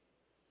walk?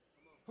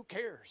 Who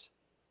cares?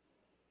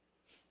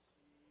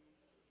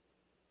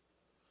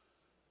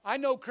 I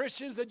know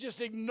Christians that just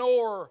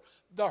ignore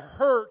the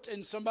hurt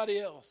in somebody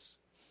else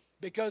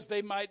because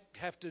they might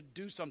have to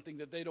do something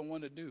that they don't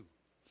want to do,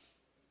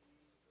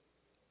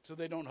 so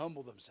they don't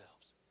humble themselves.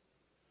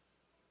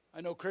 I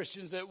know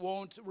Christians that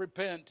won't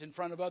repent in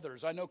front of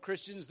others. I know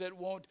Christians that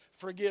won't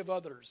forgive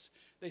others.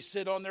 They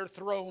sit on their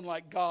throne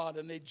like God,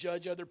 and they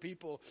judge other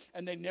people,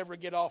 and they never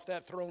get off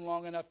that throne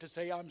long enough to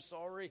say, I'm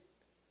sorry,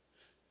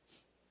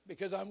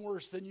 because I'm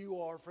worse than you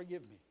are.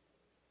 Forgive me.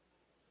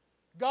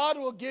 God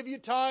will give you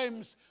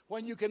times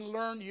when you can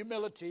learn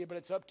humility, but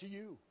it's up to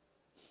you.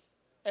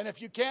 And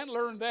if you can't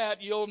learn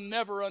that, you'll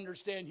never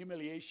understand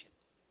humiliation.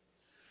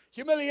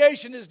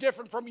 Humiliation is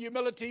different from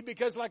humility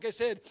because, like I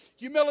said,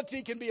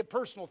 humility can be a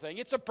personal thing.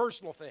 It's a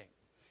personal thing.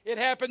 It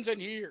happens in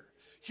here.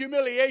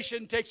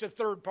 Humiliation takes a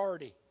third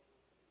party.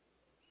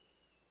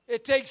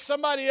 It takes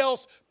somebody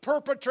else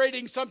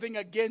perpetrating something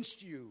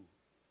against you.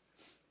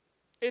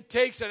 It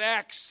takes an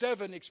Acts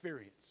 7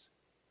 experience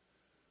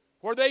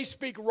where they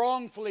speak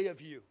wrongfully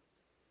of you,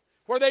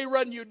 where they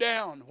run you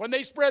down, when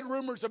they spread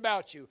rumors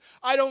about you.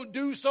 I don't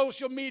do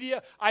social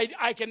media.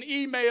 I can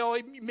email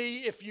me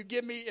if you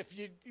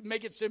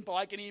make it simple.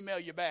 I can email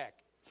you back.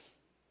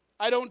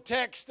 I don't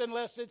text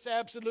unless it's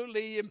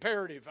absolutely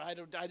imperative.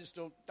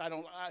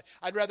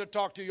 I'd rather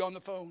talk to you on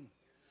the phone.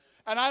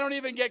 And I don't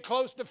even get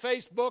close to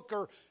Facebook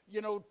or,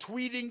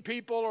 tweeting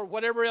people or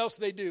whatever else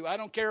they do. I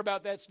don't care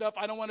about that stuff.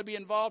 I don't want to be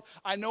involved.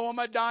 I know I'm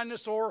a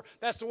dinosaur.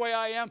 That's the way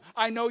I am.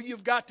 I know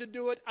you've got to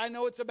do it. I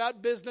know it's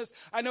about business.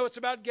 I know it's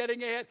about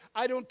getting ahead.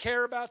 I don't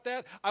care about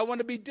that. I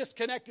want to be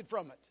disconnected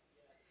from it.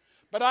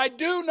 But I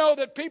do know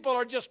that people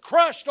are just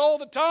crushed all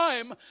the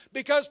time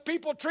because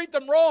people treat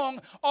them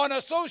wrong on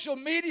a social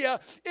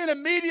media in a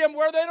medium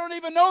where they don't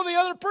even know the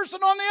other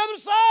person on the other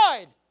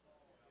side.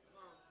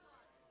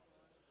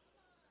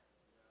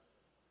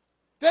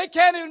 They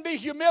can't even be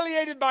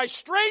humiliated by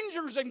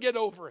strangers and get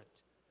over it.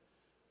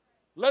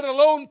 Let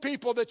alone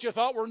people that you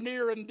thought were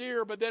near and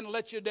dear, but then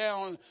let you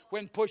down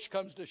when push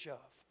comes to shove.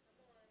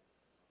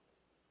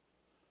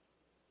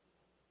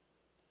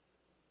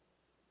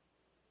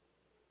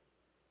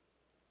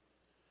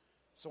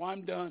 So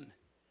I'm done.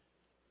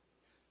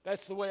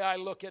 That's the way I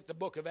look at the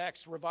book of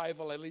Acts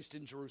revival, at least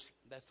in Jerusalem.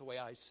 That's the way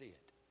I see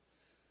it.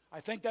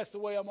 I think that's the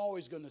way I'm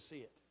always going to see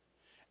it.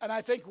 And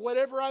I think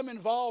whatever I'm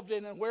involved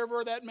in and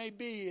wherever that may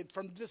be,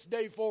 from this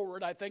day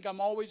forward, I think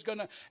I'm always going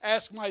to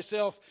ask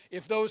myself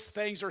if those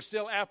things are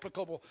still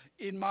applicable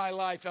in my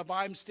life, if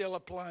I'm still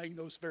applying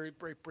those very,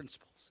 very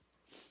principles.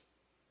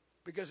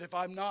 Because if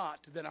I'm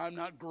not, then I'm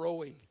not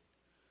growing.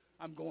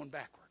 I'm going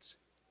backwards.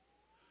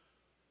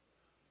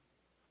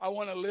 I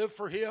want to live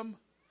for Him.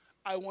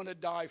 I want to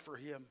die for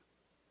Him.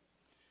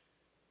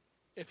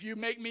 If you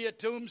make me a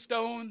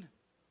tombstone,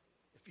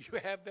 if you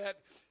have that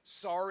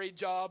sorry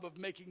job of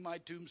making my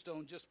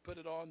tombstone, just put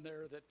it on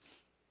there that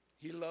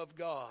he loved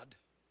God.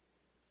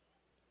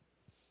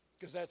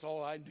 Because that's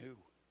all I knew.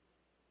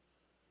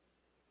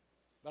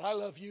 But I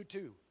love you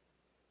too.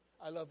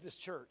 I love this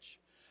church.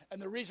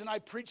 And the reason I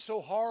preach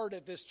so hard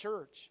at this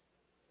church,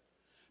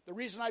 the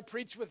reason I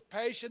preach with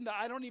passion, that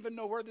I don't even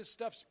know where this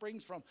stuff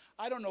springs from.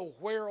 I don't know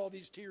where all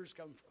these tears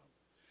come from.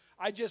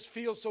 I just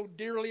feel so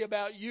dearly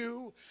about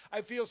you.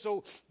 I feel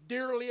so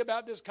dearly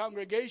about this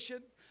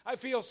congregation. I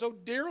feel so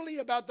dearly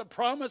about the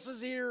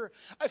promises here.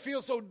 I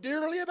feel so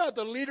dearly about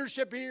the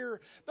leadership here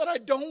that I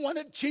don't want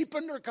it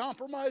cheapened or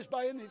compromised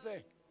by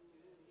anything.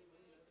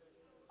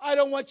 I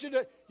don't want you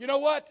to, you know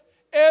what?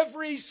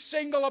 Every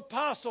single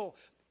apostle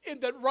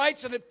that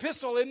writes an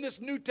epistle in this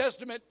New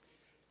Testament,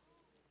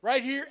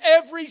 right here,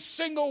 every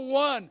single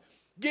one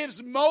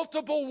gives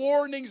multiple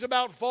warnings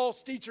about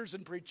false teachers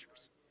and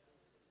preachers.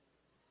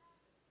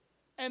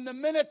 And the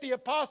minute the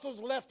apostles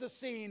left the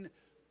scene,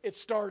 it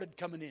started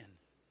coming in.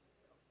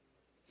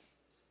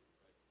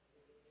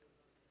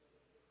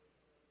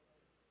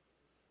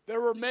 There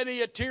were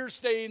many tear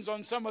stains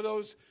on some of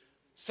those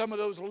some of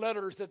those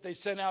letters that they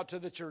sent out to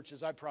the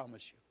churches, I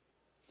promise you.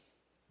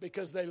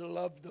 Because they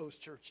loved those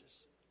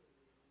churches.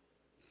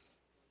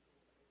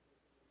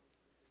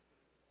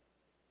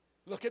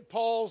 Look at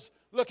Paul's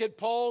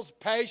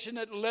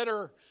passionate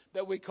letter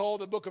that we call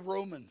the book of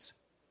Romans.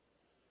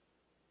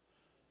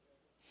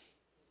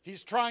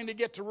 He's trying to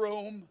get to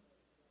Rome.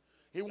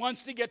 He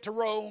wants to get to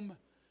Rome.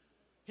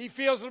 He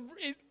feels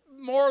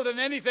more than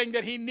anything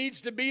that he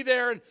needs to be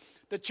there. And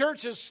the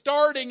church is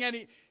starting,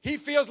 and he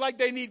feels like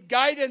they need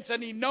guidance,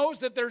 and he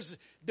knows that there's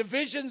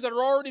divisions that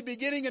are already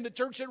beginning in the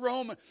church at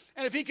Rome.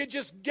 And if he could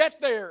just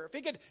get there, if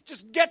he could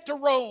just get to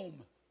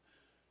Rome,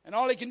 and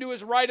all he can do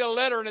is write a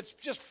letter, and it's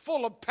just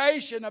full of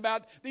passion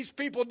about these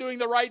people doing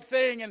the right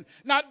thing and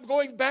not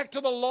going back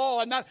to the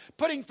law and not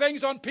putting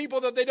things on people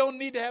that they don't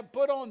need to have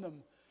put on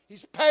them.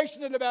 He's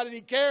passionate about it.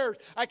 He cares.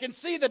 I can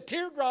see the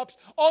teardrops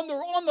on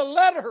the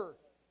letter.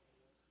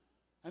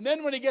 And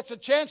then when he gets a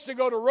chance to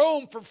go to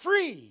Rome for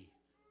free,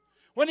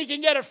 when he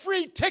can get a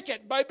free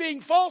ticket by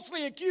being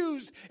falsely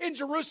accused in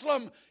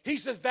Jerusalem, he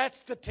says,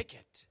 that's the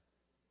ticket.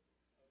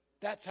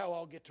 That's how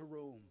I'll get to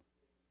Rome.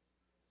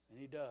 And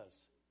he does.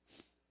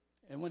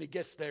 And when he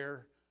gets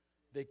there,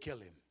 they kill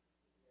him.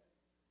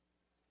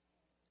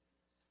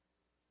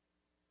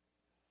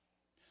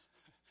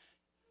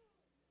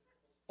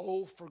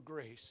 Oh, for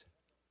grace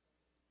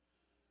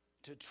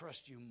to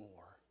trust you more.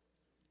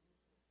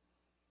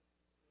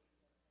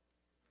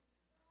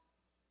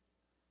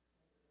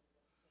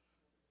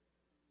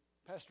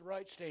 Pastor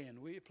Wright, stand,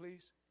 will you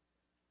please?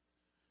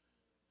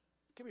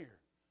 Come here.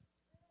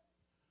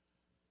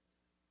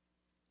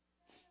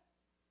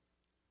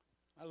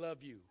 I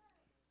love you.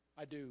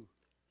 I do.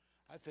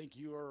 I think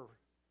you are,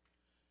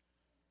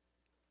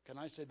 can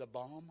I say the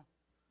bomb?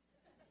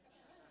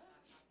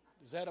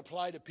 Does that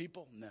apply to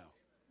people? No.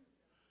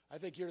 I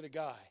think you're the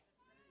guy.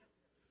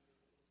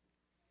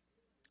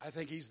 I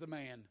think he's the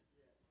man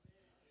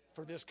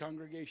for this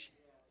congregation.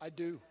 I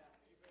do.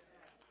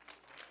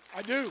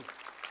 I do.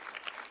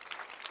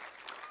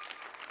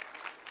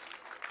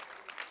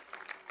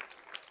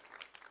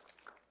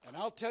 And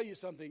I'll tell you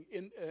something,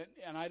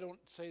 and I don't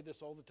say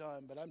this all the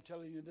time, but I'm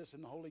telling you this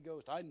in the Holy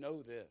Ghost. I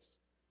know this.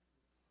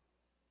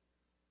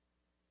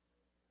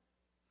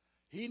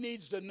 He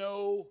needs to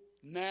know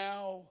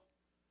now.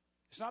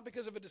 It's not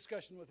because of a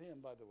discussion with him,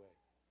 by the way.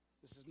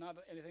 This is not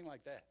anything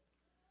like that.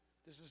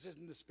 This is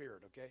in the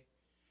Spirit, okay?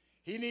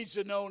 He needs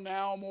to know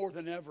now more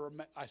than ever,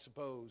 I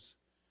suppose,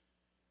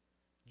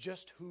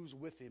 just who's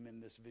with him in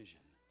this vision.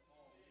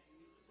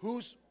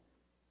 Who's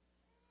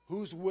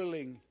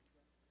willing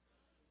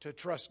to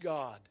trust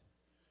God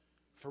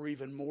for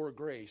even more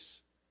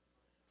grace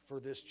for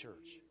this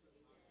church.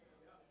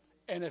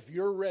 And if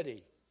you're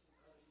ready,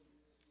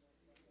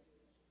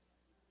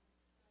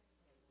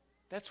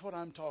 that's what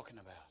I'm talking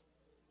about.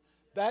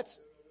 That's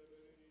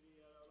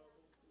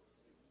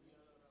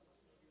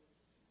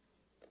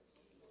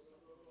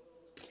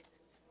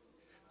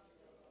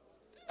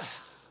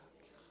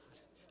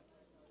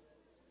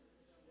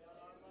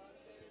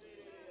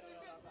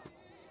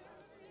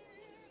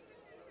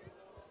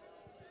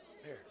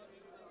here.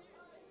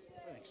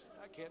 Thanks.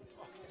 I can't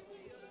talk.